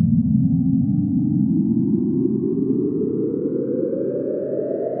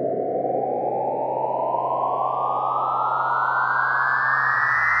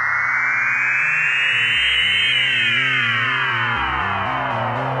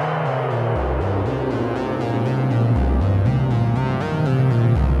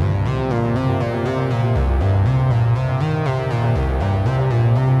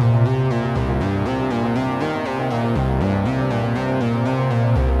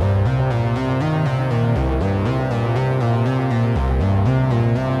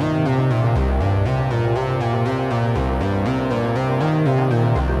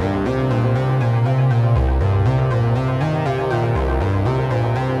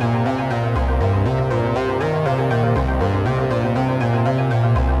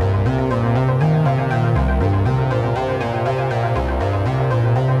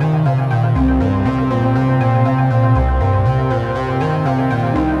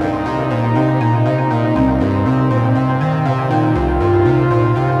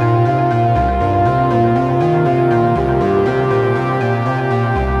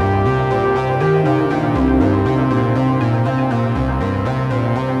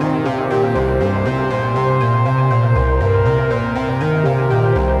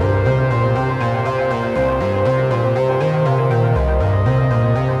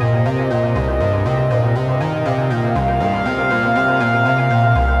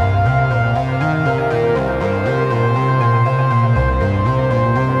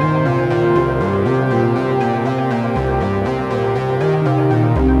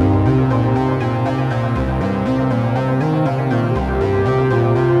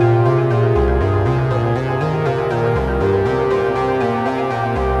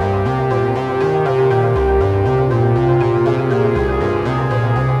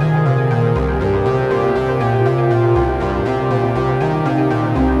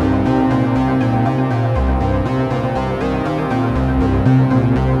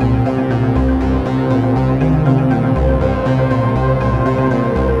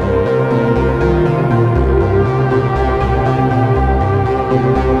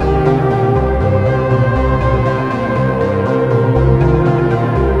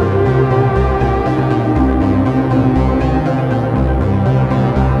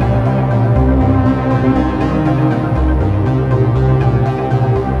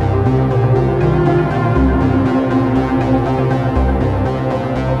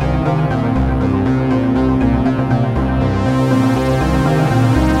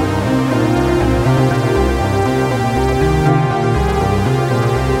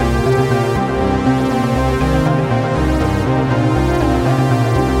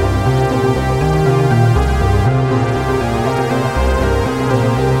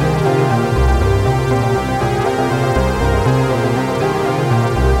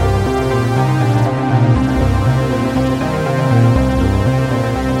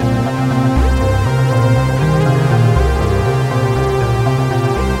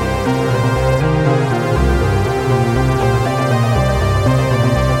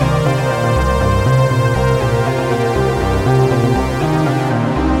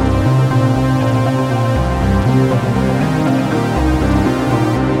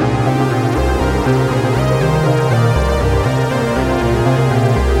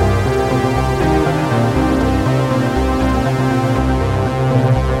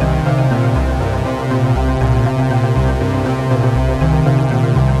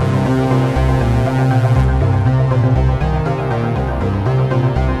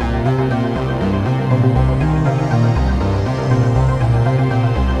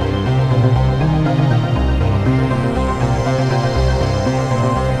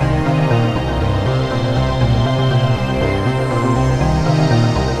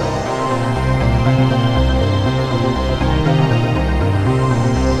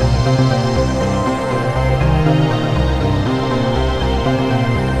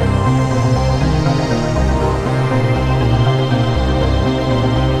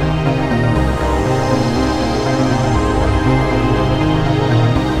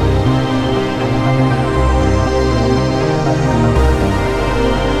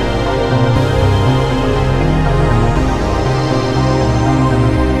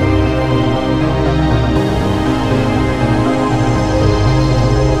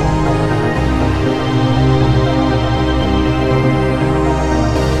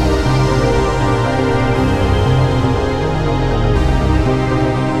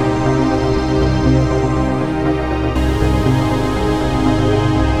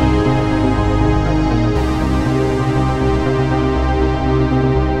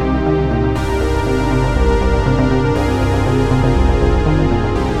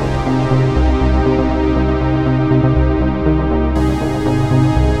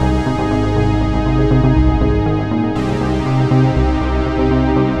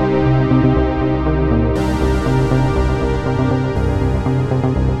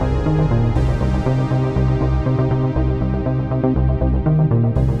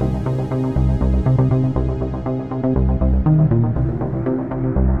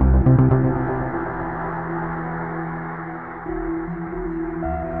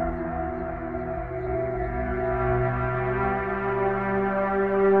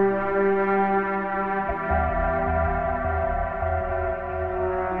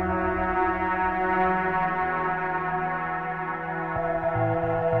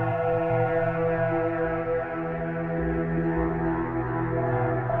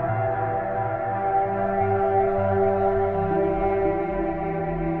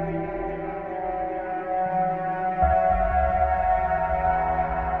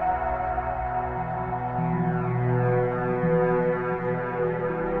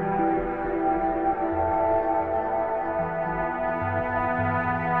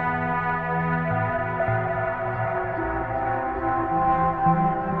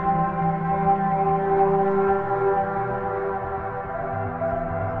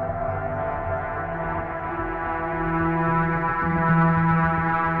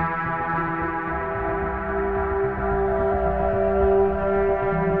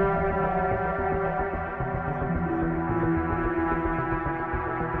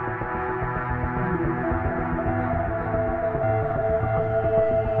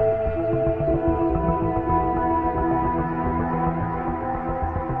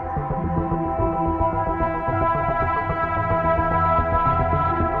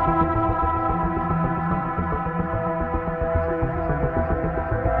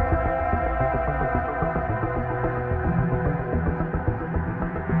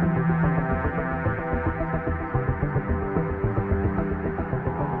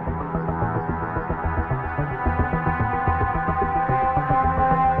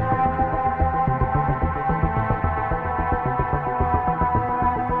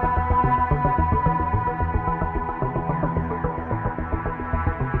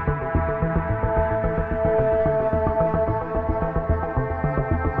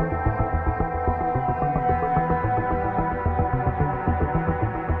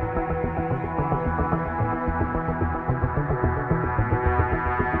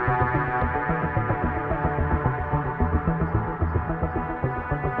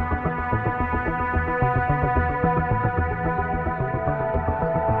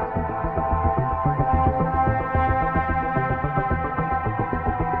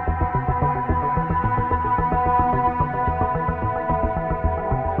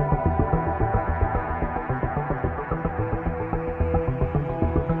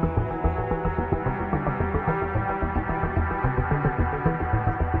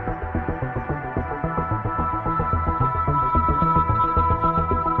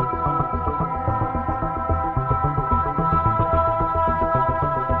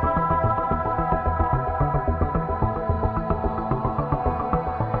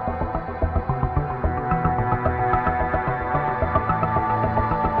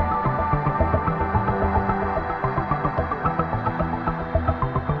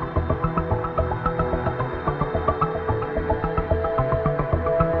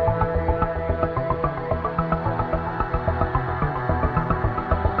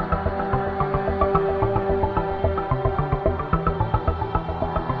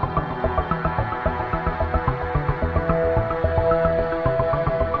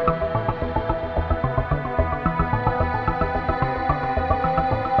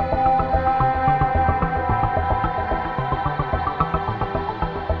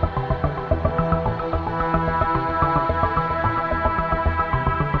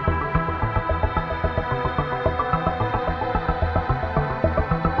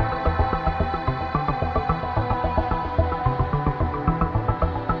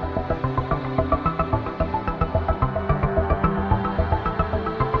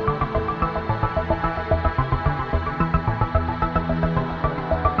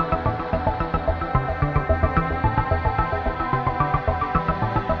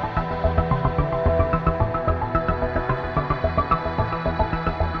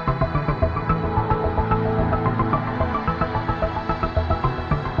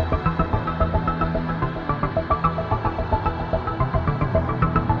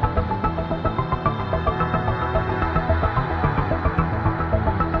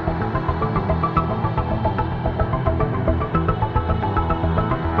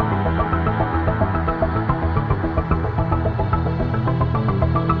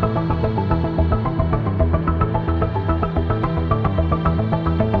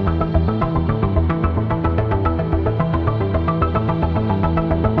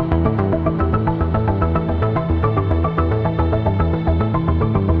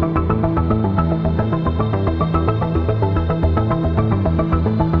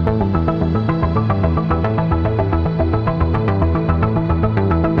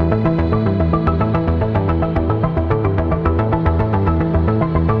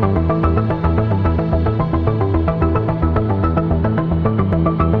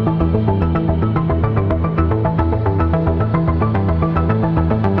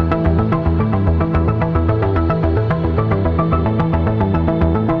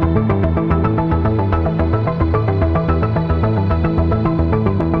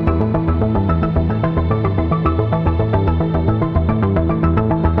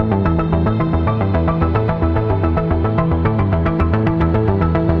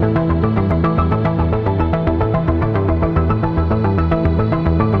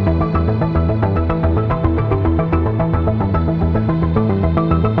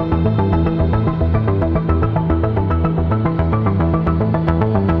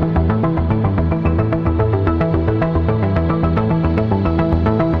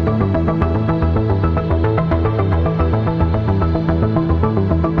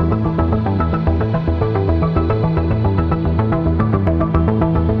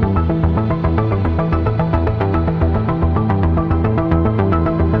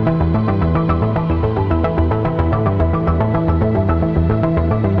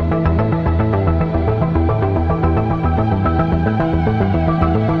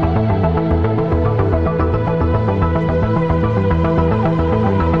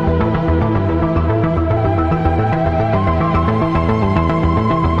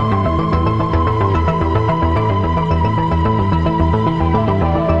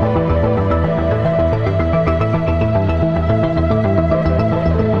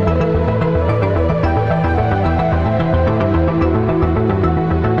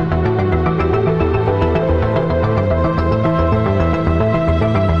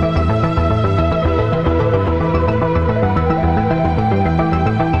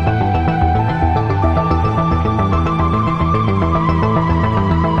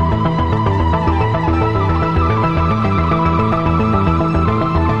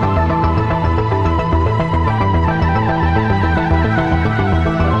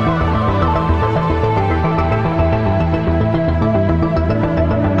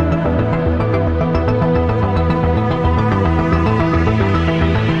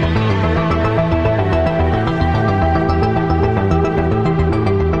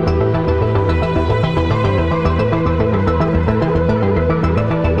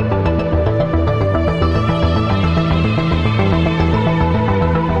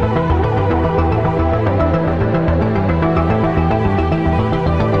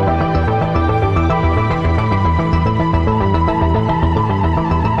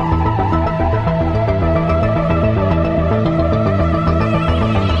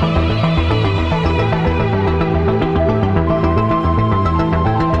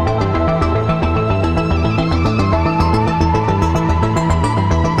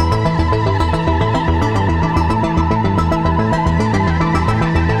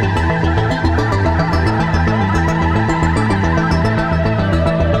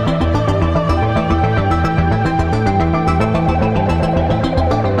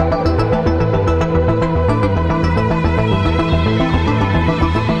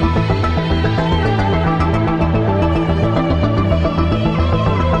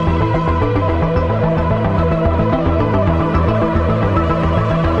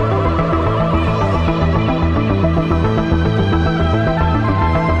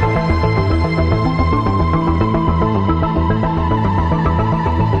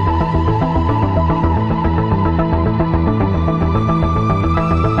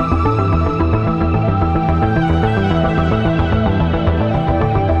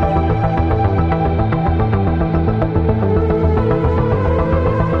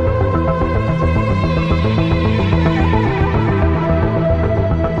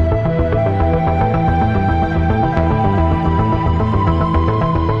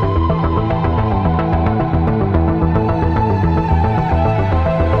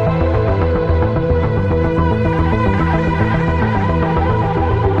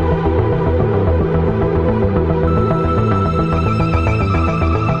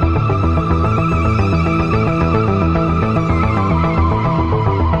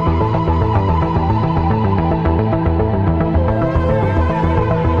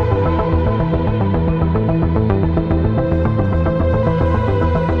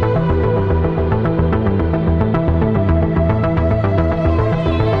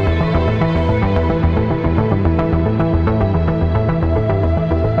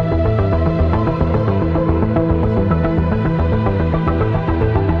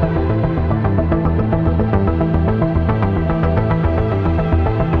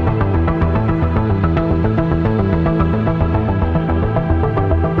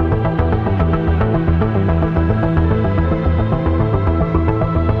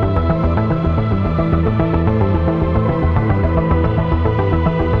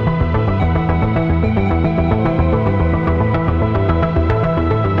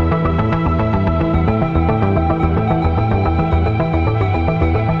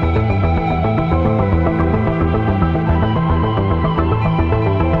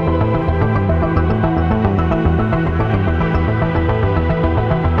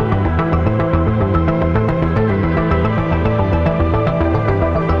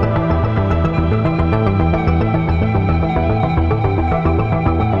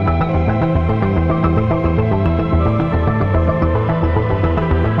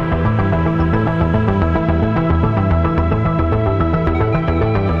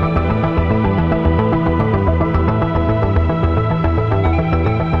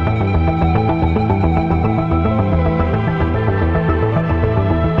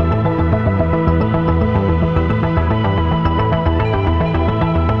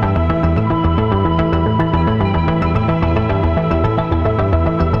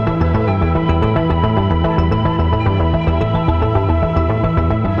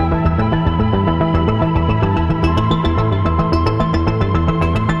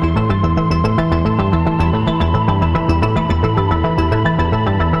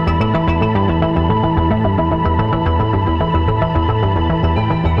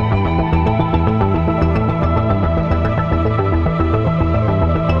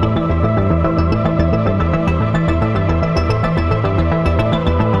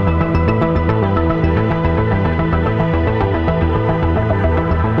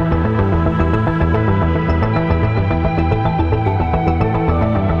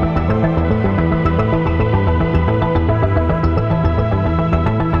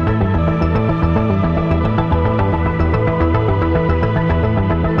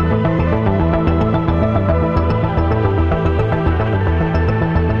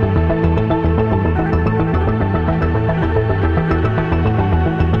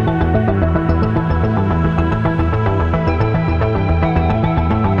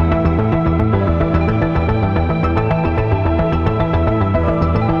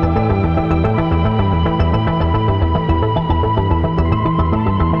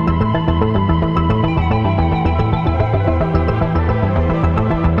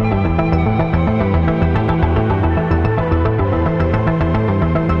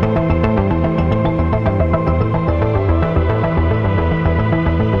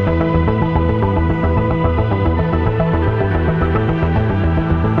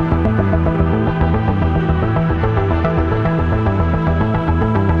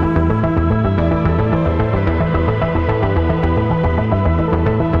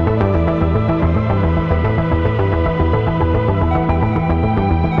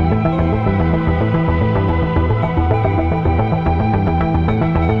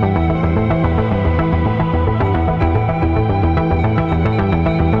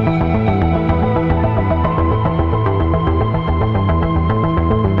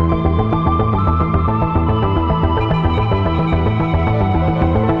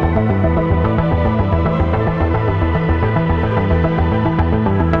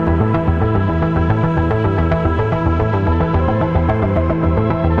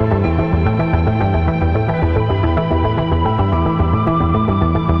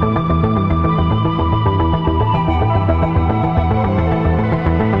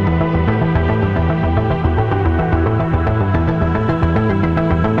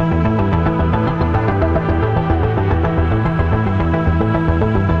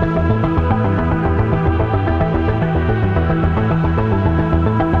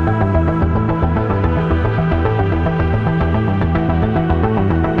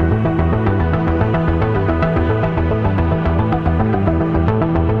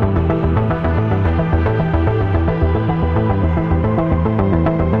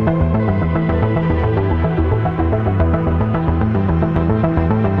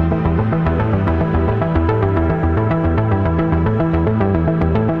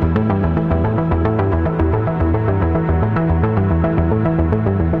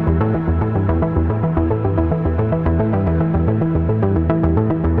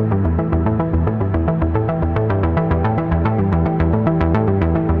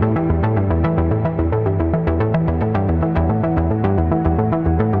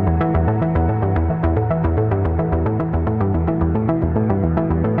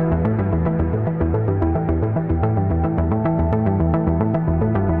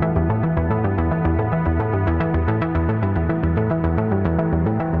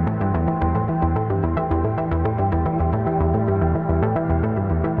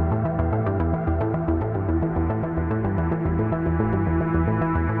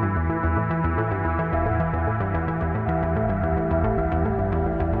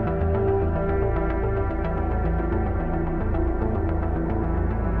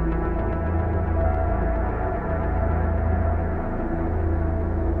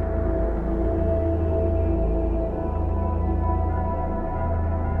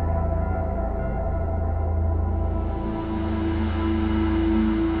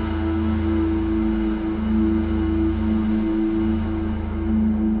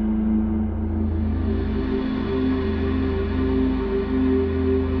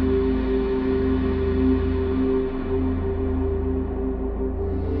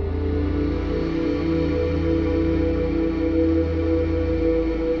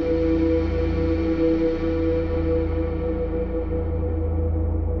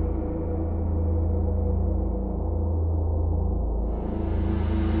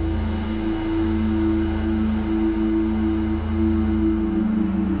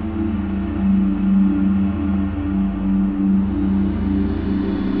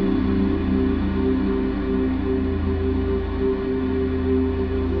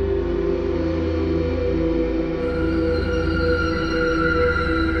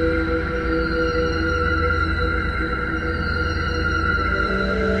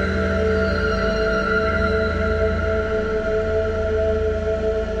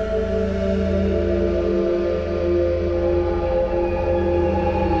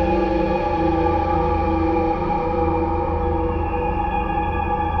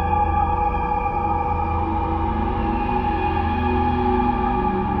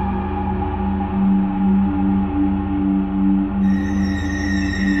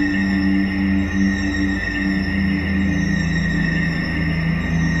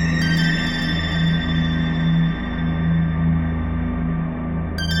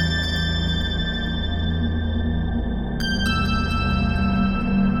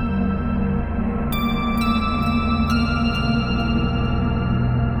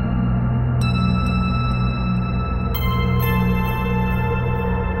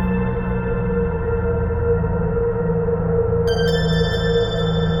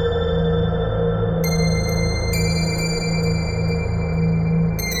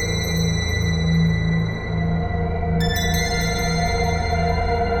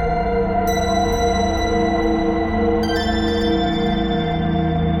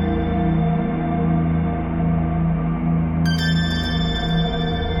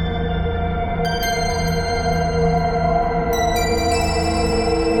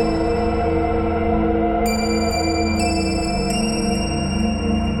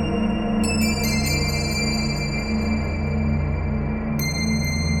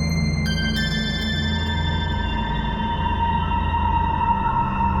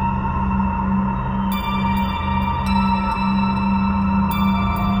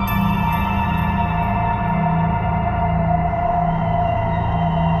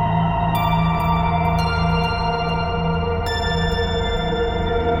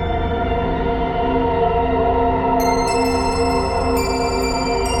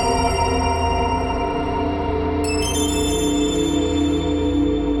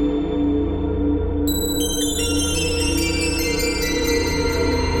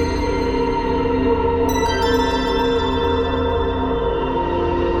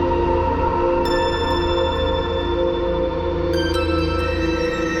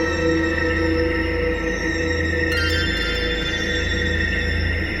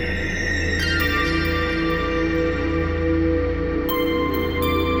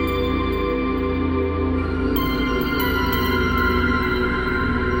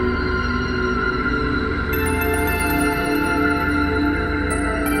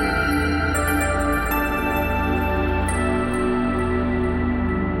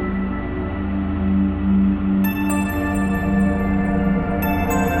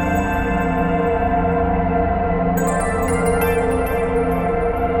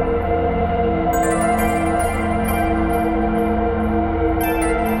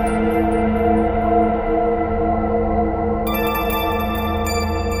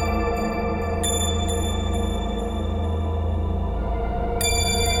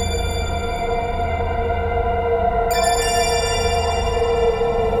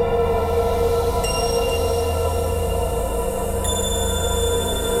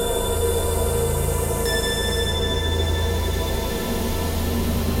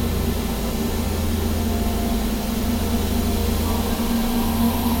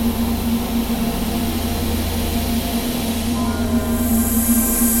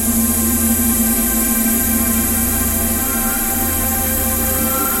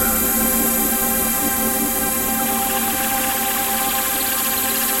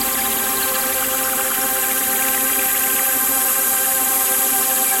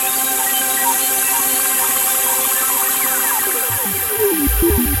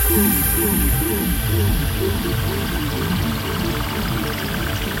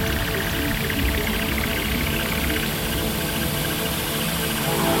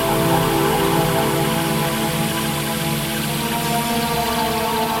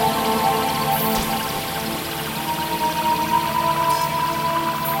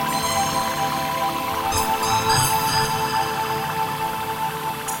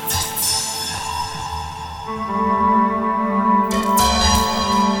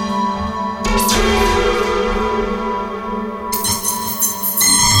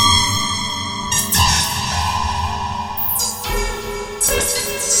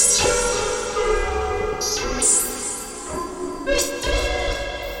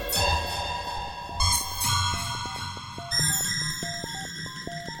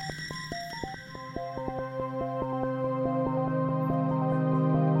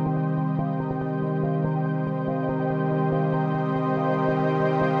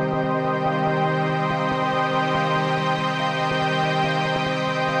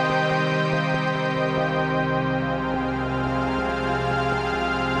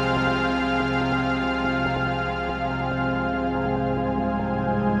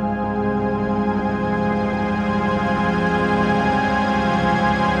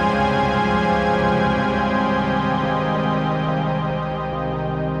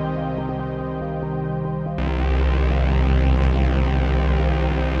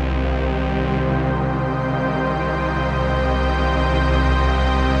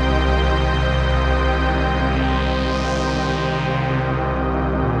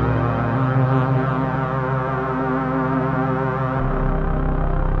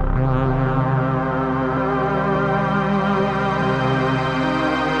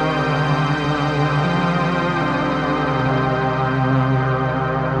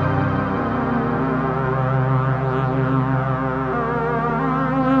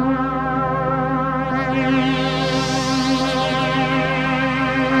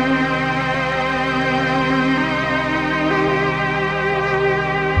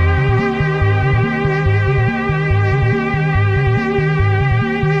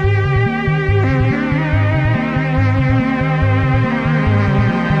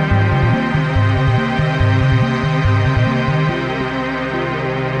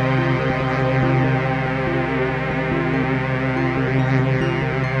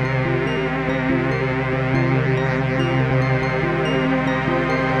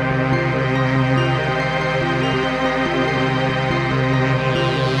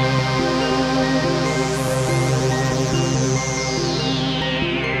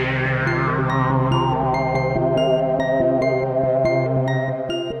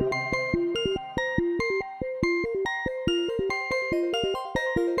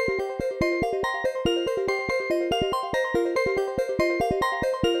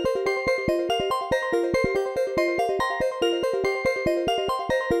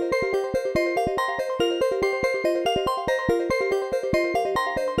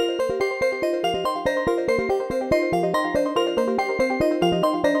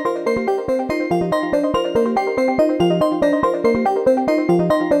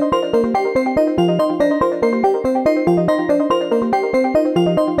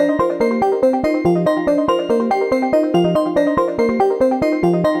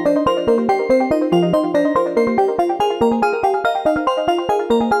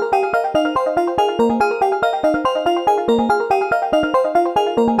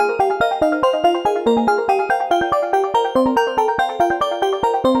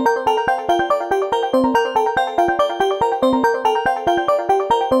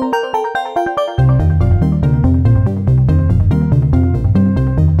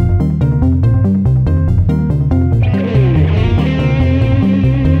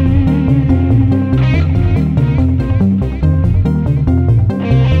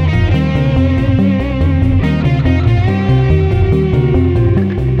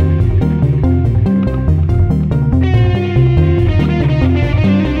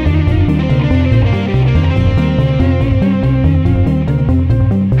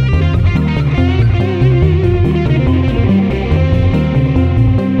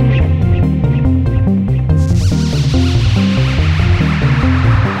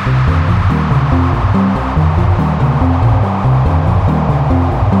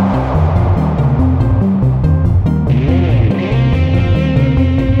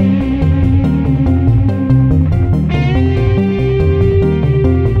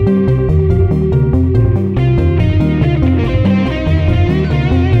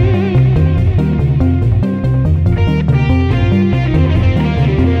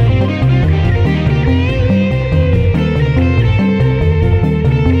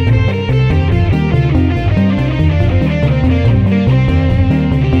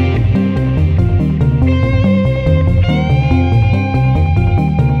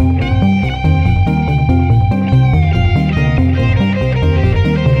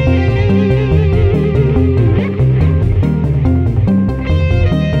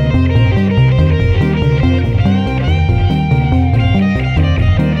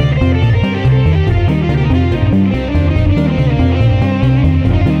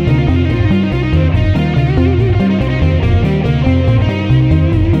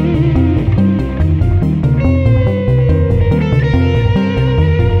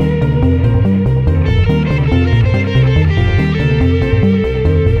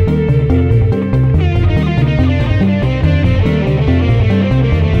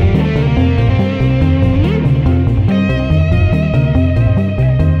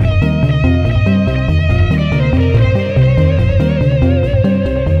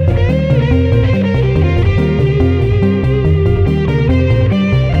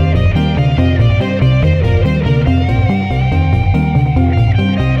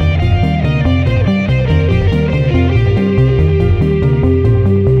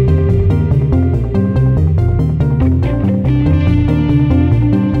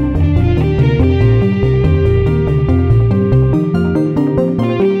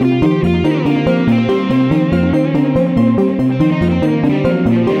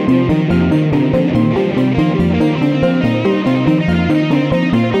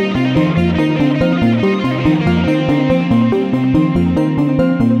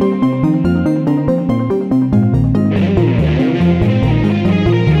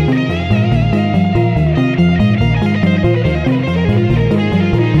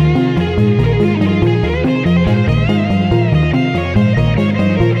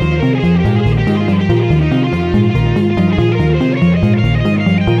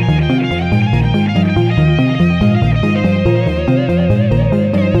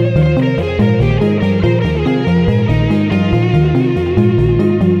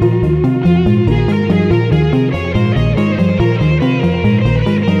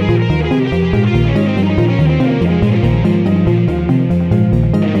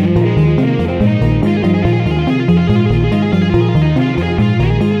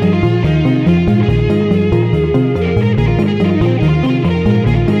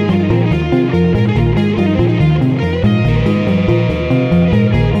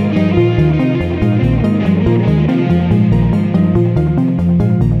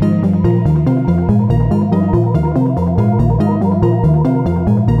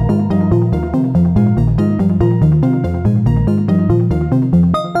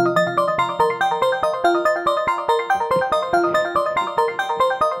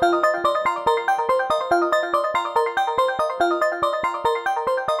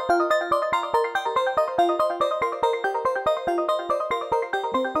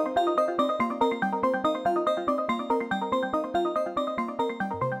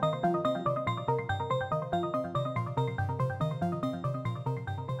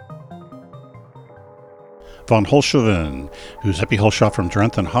 Van Holshoven, who's Eppie Hulshoff from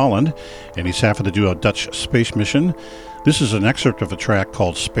Drenthe, Holland, and he's half of the duo Dutch Space Mission. This is an excerpt of a track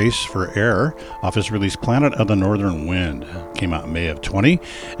called Space for Air off his release Planet of the Northern Wind. Came out in May of 20.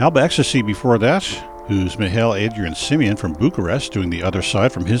 Alba Ecstasy before that, who's Mihail Adrian Simeon from Bucharest, doing the other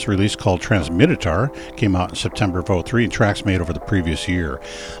side from his release called Transmititar, came out in September of 03, and tracks made over the previous year.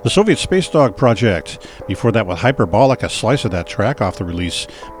 The Soviet Space Dog Project, before that with Hyperbolic, a slice of that track off the release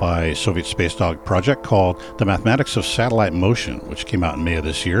by Soviet Space Dog Project called The Mathematics of Satellite Motion, which came out in May of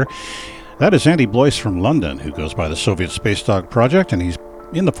this year. That is Andy Blois from London, who goes by the Soviet Space Dog Project, and he's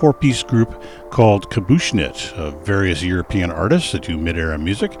in the four-piece group called Kabushnet, of various European artists that do mid-era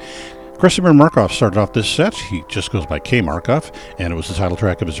music. Krasimir Markov started off this set. He just goes by K. Markov, and it was the title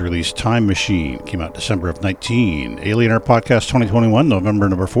track of his release, Time Machine. Came out December of 19. Alien Air Podcast 2021, November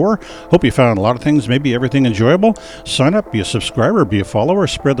number 4. Hope you found a lot of things, maybe everything enjoyable. Sign up, be a subscriber, be a follower,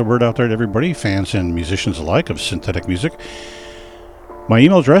 spread the word out there to everybody, fans and musicians alike of synthetic music. My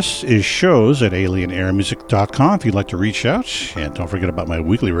email address is shows@alienairmusic.com if you'd like to reach out. And don't forget about my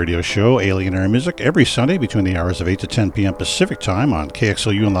weekly radio show, Alien Air Music, every Sunday between the hours of 8 to 10 p.m. Pacific Time on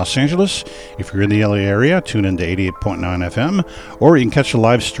KXLU in Los Angeles. If you're in the LA area, tune in to 88.9 FM, or you can catch a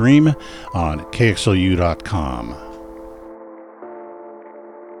live stream on KXLU.com.